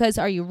boyfriend? Because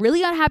are you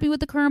really unhappy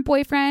with the current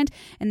boyfriend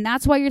and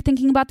that's why you're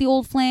thinking about the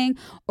old fling?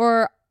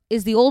 Or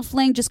is the old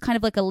fling just kind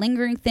of like a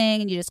lingering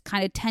thing and you just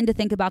kind of tend to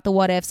think about the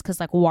what ifs because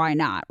like why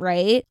not,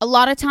 right? A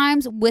lot of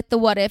times with the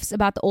what ifs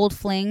about the old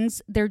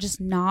flings, they're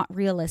just not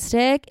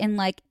realistic, and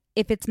like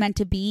if it's meant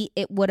to be,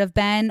 it would have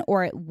been,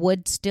 or it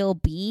would still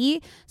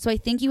be. So I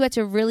think you had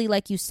to really,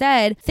 like you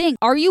said, think,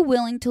 are you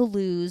willing to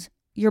lose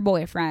your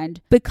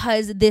boyfriend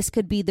because this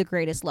could be the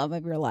greatest love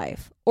of your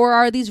life? Or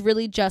are these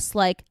really just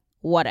like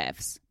what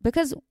ifs?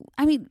 Because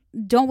I mean,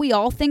 don't we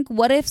all think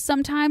what ifs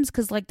sometimes?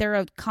 Because like they're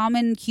a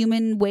common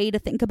human way to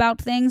think about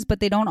things, but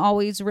they don't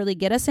always really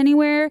get us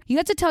anywhere. You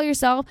have to tell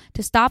yourself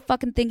to stop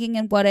fucking thinking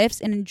in what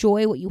ifs and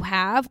enjoy what you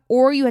have.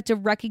 Or you have to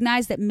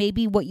recognize that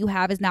maybe what you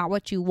have is not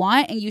what you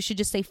want, and you should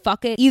just say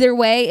fuck it. Either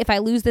way, if I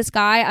lose this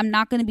guy, I'm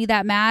not going to be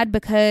that mad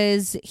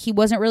because he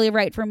wasn't really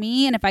right for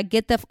me. And if I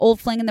get the old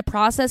fling in the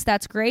process,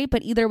 that's great.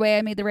 But either way,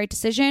 I made the right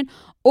decision.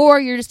 Or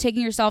you're just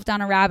taking yourself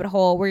down a rabbit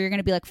hole where you're going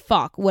to be like,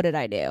 fuck, what did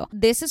I do?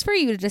 This is for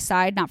you to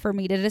decide, not for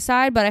me to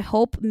decide, but I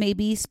hope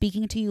maybe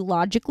speaking to you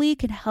logically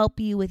can help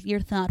you with your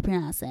thought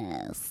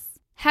process.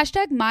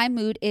 Hashtag my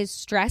mood is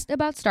stressed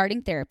about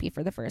starting therapy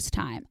for the first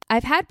time.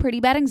 I've had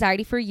pretty bad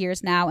anxiety for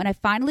years now, and I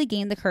finally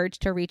gained the courage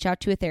to reach out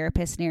to a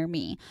therapist near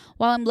me.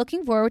 While I'm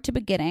looking forward to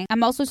beginning,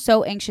 I'm also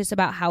so anxious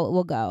about how it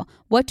will go,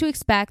 what to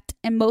expect,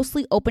 and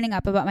mostly opening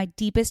up about my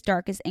deepest,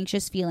 darkest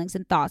anxious feelings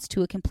and thoughts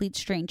to a complete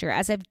stranger,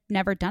 as I've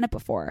never done it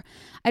before.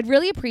 I'd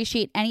really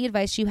appreciate any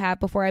advice you have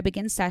before I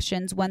begin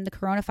sessions when the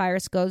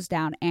coronavirus goes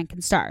down and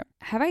can start.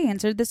 Have I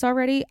answered this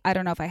already? I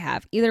don't know if I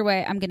have. Either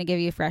way, I'm going to give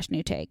you a fresh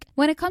new take.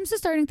 When it comes to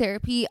starting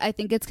therapy, I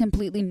think it's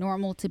completely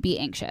normal to be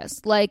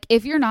anxious. Like,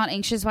 if you're not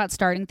anxious about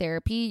starting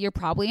therapy, you're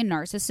probably a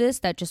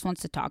narcissist that just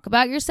wants to talk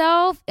about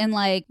yourself, and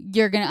like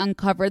you're gonna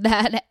uncover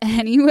that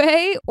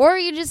anyway. Or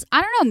you just,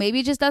 I don't know,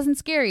 maybe it just doesn't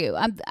scare you.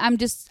 I'm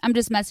just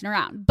messing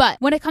around. But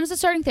when it comes to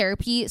starting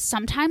therapy,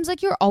 sometimes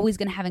like you're always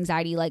gonna have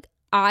anxiety. Like,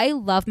 I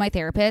love my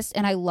therapist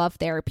and I love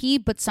therapy,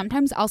 but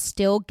sometimes I'll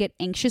still get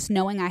anxious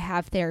knowing I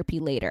have therapy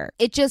later.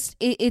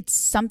 It's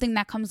something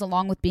that comes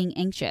along with being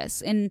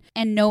anxious and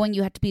knowing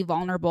you have to be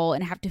vulnerable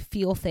and have to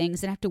feel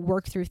things and have to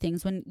work through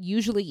things when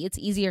usually it's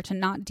easier to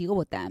not deal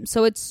with them.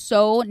 So it's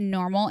so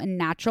normal and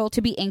natural to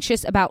be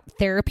anxious about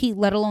therapy,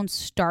 let alone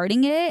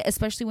starting it,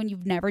 especially when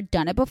you've never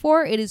done it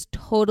before. It is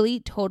totally,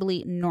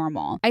 totally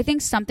normal. I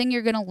think something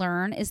you're going to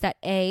learn is that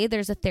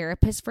there's a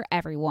therapist for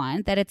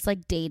everyone, that it's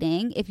like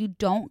dating. If you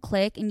don't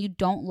click and you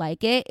don't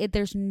like it,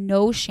 there's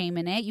no shame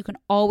in it. You can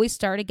always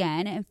start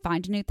again and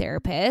find a new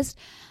therapist.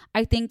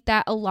 I think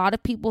that a lot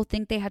of people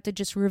think they have to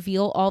just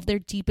reveal all of their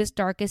deepest,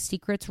 darkest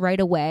secrets right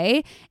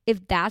away.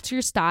 If that's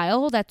your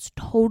style, that's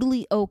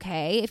totally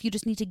okay. If you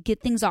just need to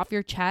get things off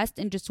your chest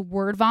and just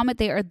word vomit,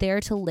 they are there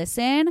to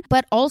listen.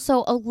 But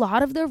also, a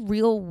lot of the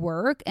real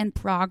work and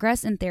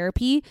progress in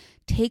therapy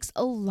takes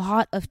a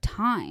lot of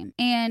time.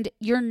 And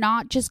you're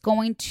not just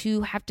going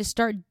to have to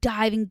start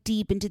diving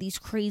deep into these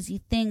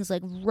crazy things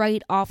like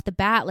right off the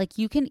bat. Like,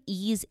 you can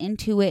ease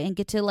into it and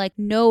get to like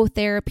know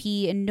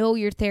therapy and know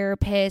your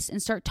therapist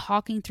and start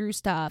talking through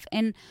stuff.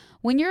 And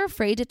when you're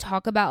afraid to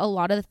talk about a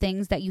lot of the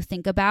things that you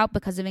think about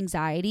because of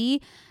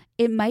anxiety,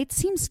 it might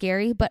seem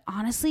scary, but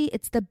honestly,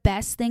 it's the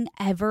best thing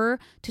ever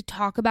to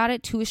talk about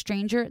it to a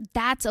stranger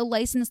that's a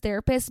licensed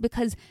therapist,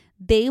 because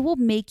they will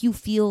make you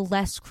feel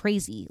less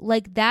crazy.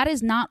 Like, that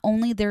is not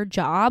only their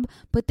job,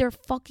 but they're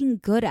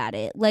fucking good at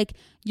it. Like,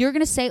 you're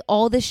going to say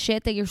all this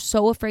shit that you're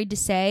so afraid to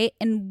say,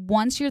 and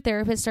once your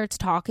therapist starts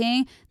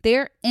talking,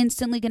 they're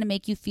instantly going to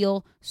make you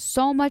feel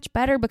so much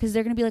better, because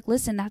they're going to be like,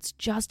 listen, that's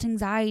just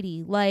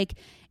anxiety. Like,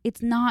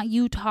 It's not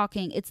you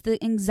talking. It's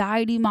the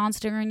anxiety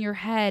monster in your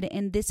head.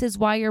 And this is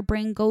why your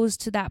brain goes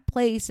to that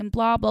place and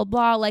blah, blah,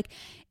 blah. Like,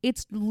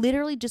 it's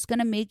literally just going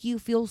to make you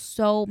feel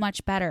so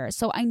much better.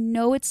 So I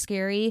know it's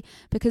scary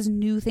because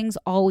new things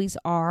always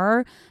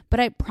are, but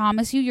I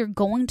promise you, you're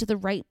going to the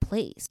right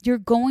place. You're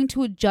going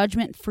to a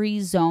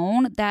judgment-free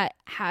zone that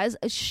has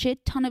a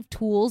shit ton of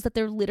tools that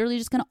they're literally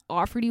just going to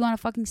offer to you on a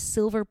fucking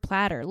silver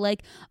platter.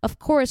 Like, of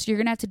course, you're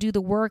going to have to do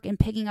the work and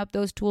picking up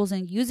those tools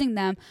and using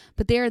them,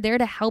 but they're there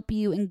to help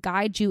you and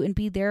guide you and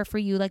be there for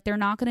you. Like, they're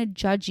not going to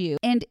judge you.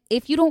 And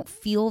if you don't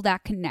feel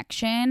that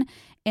connection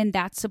and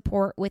that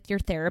support with your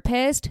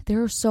therapist,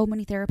 there are so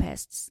many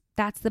therapists.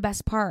 That's the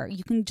best part.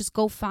 You can just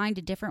go find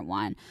a different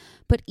one.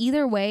 But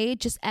either way,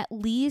 just at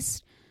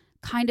least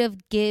kind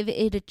of give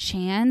it a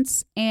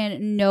chance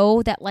and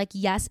know that, like,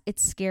 yes,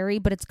 it's scary,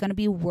 but it's going to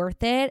be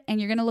worth it.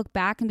 And you're going to look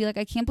back and be like,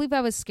 I can't believe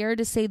I was scared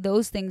to say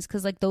those things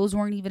because, like, those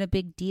weren't even a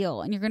big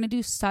deal. And you're going to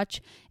do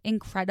such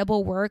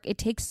incredible work. It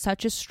takes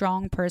such a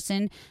strong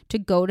person to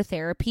go to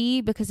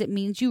therapy because it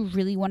means you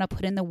really want to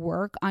put in the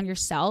work on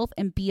yourself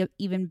and be an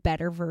even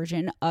better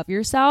version of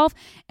yourself.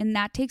 And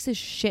that takes a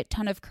shit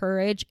ton of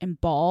courage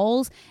and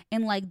balls.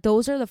 And, like,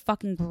 those are the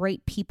fucking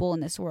great people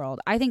in this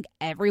world. I think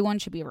everyone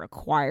should be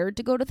required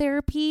to go to therapy,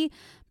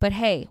 but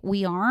hey,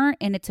 we aren't,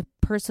 and it's a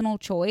personal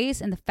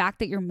choice, and the fact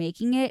that you're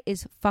making it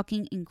is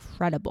fucking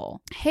incredible.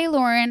 Hey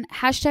Lauren,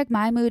 hashtag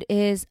my mood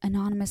is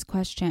anonymous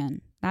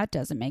question. That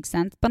doesn't make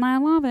sense, but I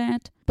love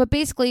it. But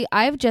basically,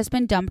 I've just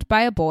been dumped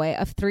by a boy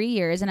of 3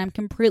 years and I'm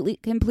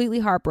completely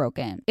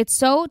heartbroken. It's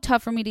so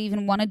tough for me to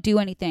even want to do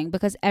anything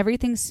because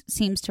everything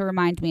seems to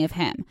remind me of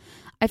him.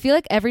 I feel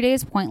like every day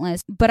is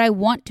pointless, but I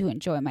want to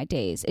enjoy my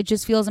days. It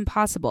just feels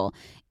impossible,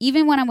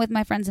 even when I'm with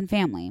my friends and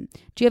family.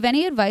 Do you have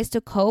any advice to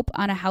cope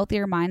on a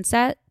healthier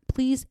mindset?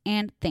 Please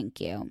and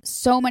thank you.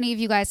 So many of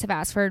you guys have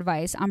asked for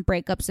advice on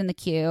breakups in the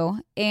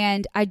queue,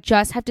 and I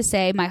just have to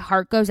say my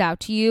heart goes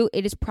out to you.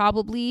 It is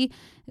probably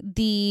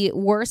the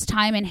worst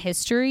time in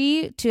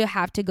history to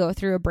have to go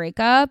through a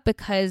breakup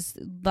because,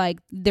 like,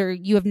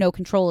 you have no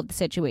control of the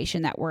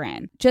situation that we're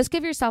in. Just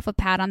give yourself a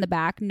pat on the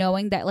back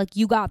knowing that, like,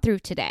 you got through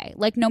today.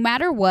 Like, no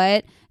matter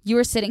what, you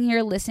are sitting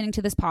here listening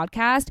to this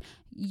podcast,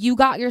 you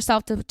got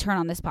yourself to turn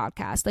on this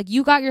podcast. Like,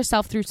 you got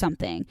yourself through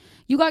something.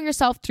 You got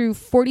yourself through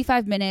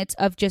 45 minutes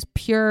of just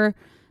pure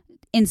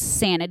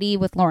insanity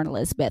with Lauren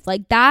Elizabeth.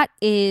 Like, that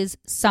is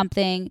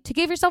something to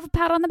give yourself a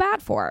pat on the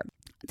back for.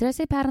 Did I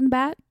say pat on the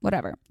back?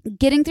 Whatever.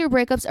 Getting through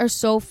breakups are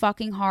so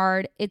fucking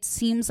hard. It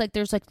seems like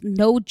there's, like,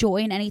 no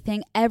joy in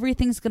anything.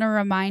 Everything's going to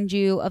remind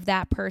you of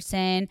that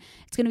person.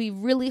 It's going to be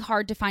really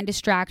hard to find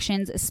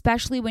distractions,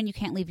 especially when you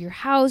can't leave your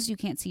house. You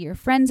can't see your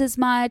friends as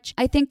much.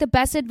 I think the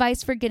best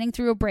advice for getting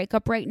through a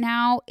breakup right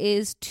now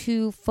is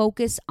to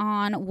focus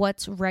on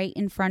what's right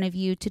in front of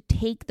you, to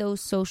take those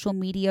social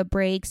media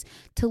breaks,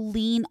 to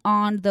lean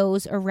on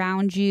those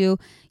around you.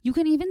 You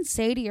can even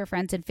say to your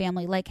friends and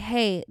family, like,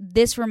 hey,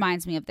 this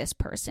reminds me of this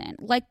person.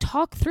 Like,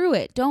 talk through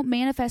it. Don't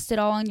manifest it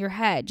all in your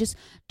head. Just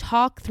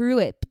talk through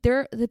it.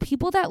 The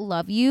people that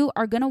love you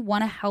are going to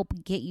want to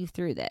help get you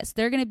through this.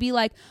 They're going to be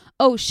like,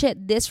 oh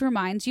shit, this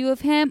reminds you of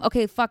him.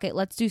 Okay, fuck it.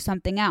 Let's do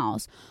something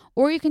else.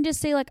 Or you can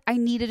just say, like, I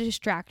need a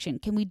distraction.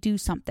 Can we do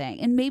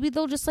something? And maybe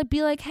they'll just, like,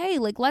 be like, hey,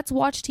 like, let's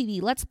watch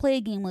TV. Let's play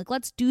a game. Like,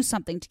 let's do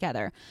something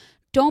together.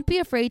 Don't be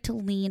afraid to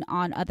lean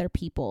on other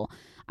people.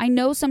 I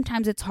know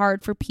sometimes it's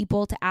hard for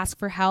people to ask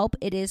for help.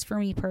 It is for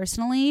me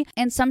personally.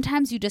 And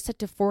sometimes you just have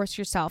to force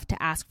yourself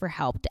to ask for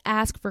help, to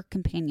ask for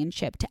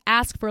companionship, to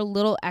ask for a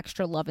little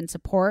extra love and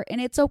support.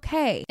 And it's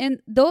okay.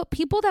 And the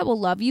people that will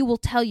love you will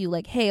tell you,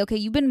 like, hey, okay,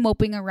 you've been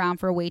moping around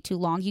for way too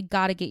long. You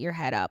got to get your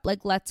head up.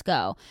 Like, let's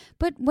go.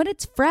 But when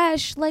it's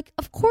fresh, like,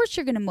 of course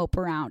you're going to mope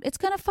around. It's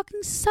going to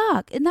fucking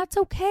suck. And that's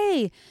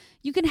okay.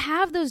 You can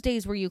have those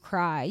days where you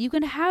cry. You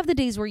can have the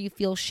days where you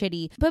feel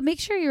shitty, but make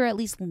sure you're at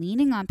least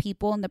leaning on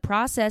people in the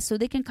process so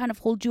they can kind of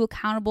hold you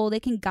accountable. They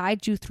can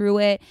guide you through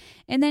it.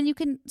 And then you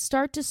can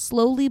start to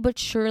slowly but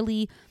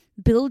surely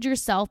build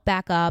yourself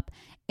back up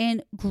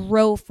and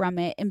grow from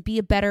it and be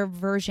a better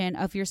version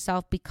of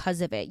yourself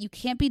because of it. You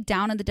can't be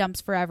down in the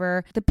dumps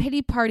forever. The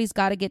pity party's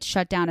got to get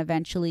shut down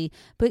eventually,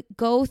 but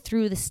go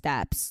through the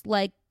steps.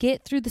 Like,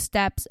 get through the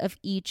steps of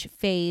each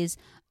phase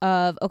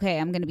of, okay,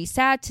 I'm going to be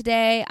sad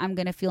today. I'm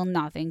going to feel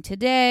nothing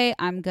today.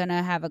 I'm going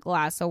to have a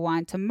glass of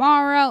wine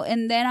tomorrow.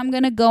 And then I'm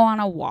going to go on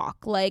a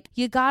walk. Like,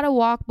 you got to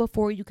walk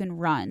before you can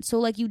run. So,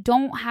 like, you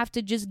don't have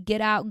to just get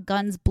out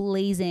guns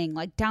blazing,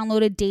 like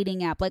download a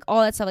dating app, like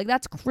all that stuff. Like,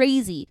 that's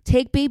crazy.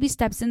 Take baby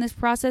steps in this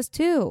process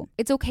too.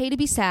 It's okay to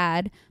be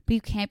sad, but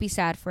you can't be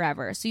sad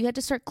forever. So you have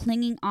to start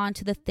clinging on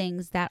to the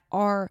things that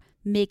are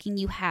making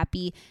you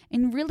happy.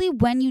 And really,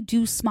 when you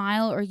do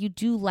smile or you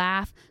do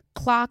laugh,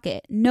 clock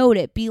it, note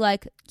it, be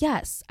like,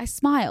 yes, I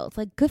smiled,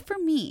 like, good for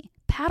me,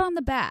 pat on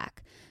the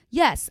back.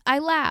 Yes, I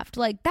laughed,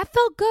 like, that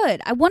felt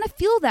good. I want to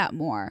feel that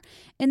more.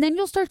 And then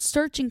you'll start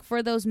searching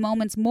for those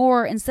moments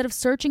more instead of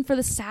searching for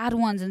the sad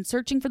ones and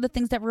searching for the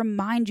things that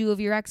remind you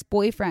of your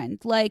ex-boyfriend.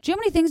 Like, do you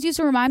know how many things used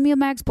to remind me of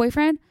my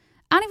ex-boyfriend?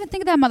 I don't even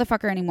think of that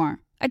motherfucker anymore.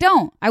 I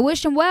don't. I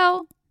wish him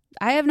well.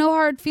 I have no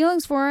hard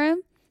feelings for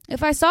him.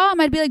 If I saw him,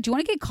 I'd be like, do you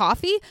want to get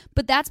coffee?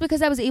 But that's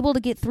because I was able to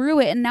get through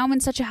it, and now I'm in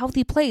such a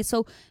healthy place.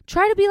 So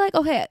try to be like,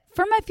 okay,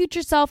 for my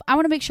future self, I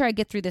want to make sure I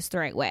get through this the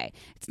right way.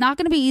 It's not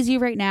going to be easy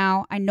right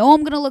now. I know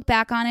I'm going to look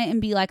back on it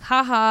and be like,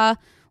 haha,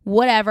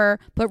 whatever.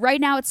 But right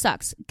now it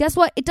sucks. Guess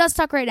what? It does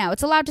suck right now.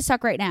 It's allowed to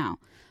suck right now.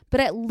 But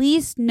at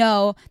least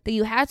know that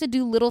you have to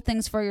do little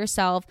things for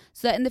yourself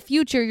so that in the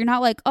future, you're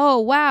not like, oh,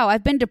 wow,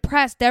 I've been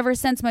depressed ever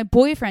since my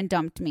boyfriend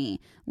dumped me.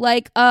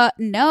 Like,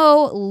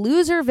 no,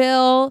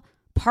 Loserville,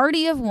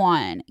 party of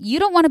one. You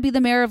don't want to be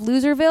the mayor of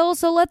Loserville,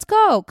 so let's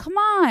go. Come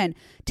on.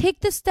 Take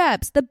the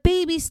steps, the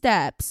baby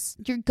steps.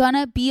 You're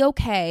gonna be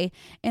okay.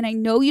 And I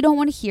know you don't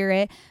want to hear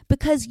it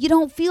because you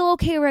don't feel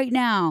okay right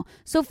now.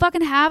 So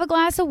fucking have a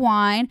glass of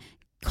wine.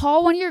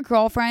 Call one of your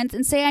girlfriends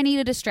and say, I need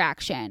a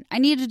distraction. I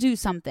need to do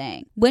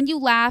something. When you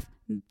laugh,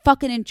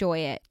 fucking enjoy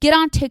it. Get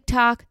on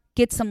TikTok,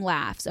 get some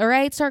laughs, all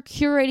right? Start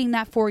curating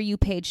that For You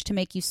page to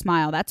make you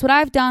smile. That's what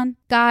I've done.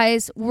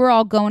 Guys, we're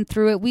all going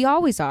through it. We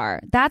always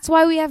are. That's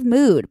why we have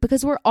mood,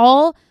 because we're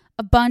all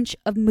a bunch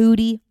of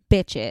moody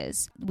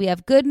bitches. We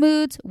have good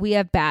moods. We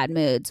have bad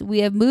moods. We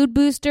have mood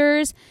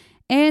boosters.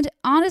 And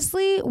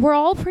honestly, we're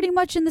all pretty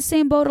much in the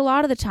same boat a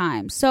lot of the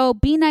time. So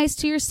be nice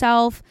to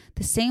yourself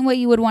the same way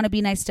you would want to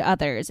be nice to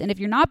others. And if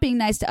you're not being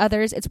nice to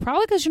others, it's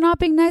probably because you're not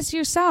being nice to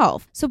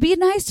yourself. So be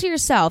nice to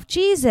yourself.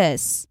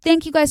 Jesus.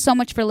 Thank you guys so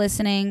much for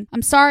listening.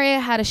 I'm sorry I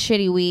had a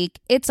shitty week.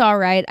 It's all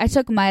right. I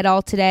took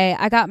Midol today.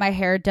 I got my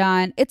hair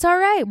done. It's all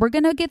right. We're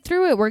going to get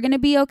through it. We're going to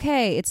be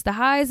okay. It's the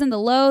highs and the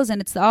lows,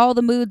 and it's all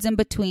the moods in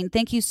between.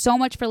 Thank you so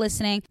much for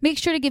listening. Make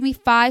sure to give me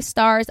 5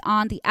 stars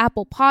on the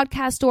Apple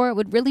Podcast Store. It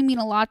would really mean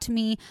a lot to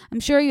me. I'm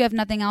sure you have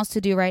nothing else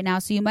to do right now,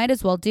 so you might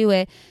as well do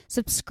it.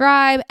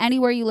 Subscribe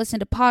anywhere you listen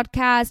to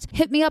podcasts.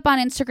 Hit me up on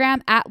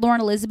Instagram at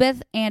Lauren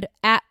Elizabeth and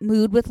at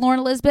Mood with Lauren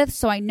Elizabeth,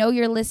 so I know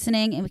you're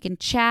listening and we can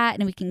chat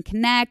and we can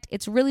connect.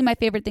 It's really my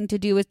favorite thing to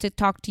do is to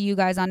talk to you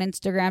guys on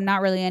Instagram,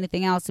 not really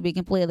anything else, to be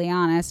completely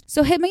honest.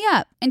 So hit me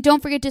up. And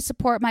don't forget to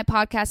support my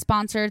podcast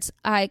sponsors.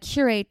 I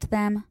curate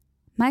them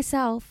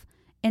myself.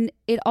 And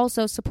it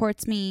also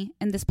supports me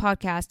and this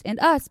podcast and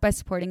us by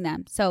supporting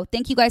them. So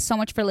thank you guys so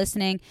much for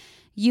listening.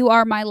 You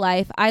are my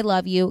life. I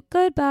love you.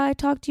 Goodbye.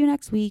 Talk to you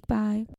next week. Bye.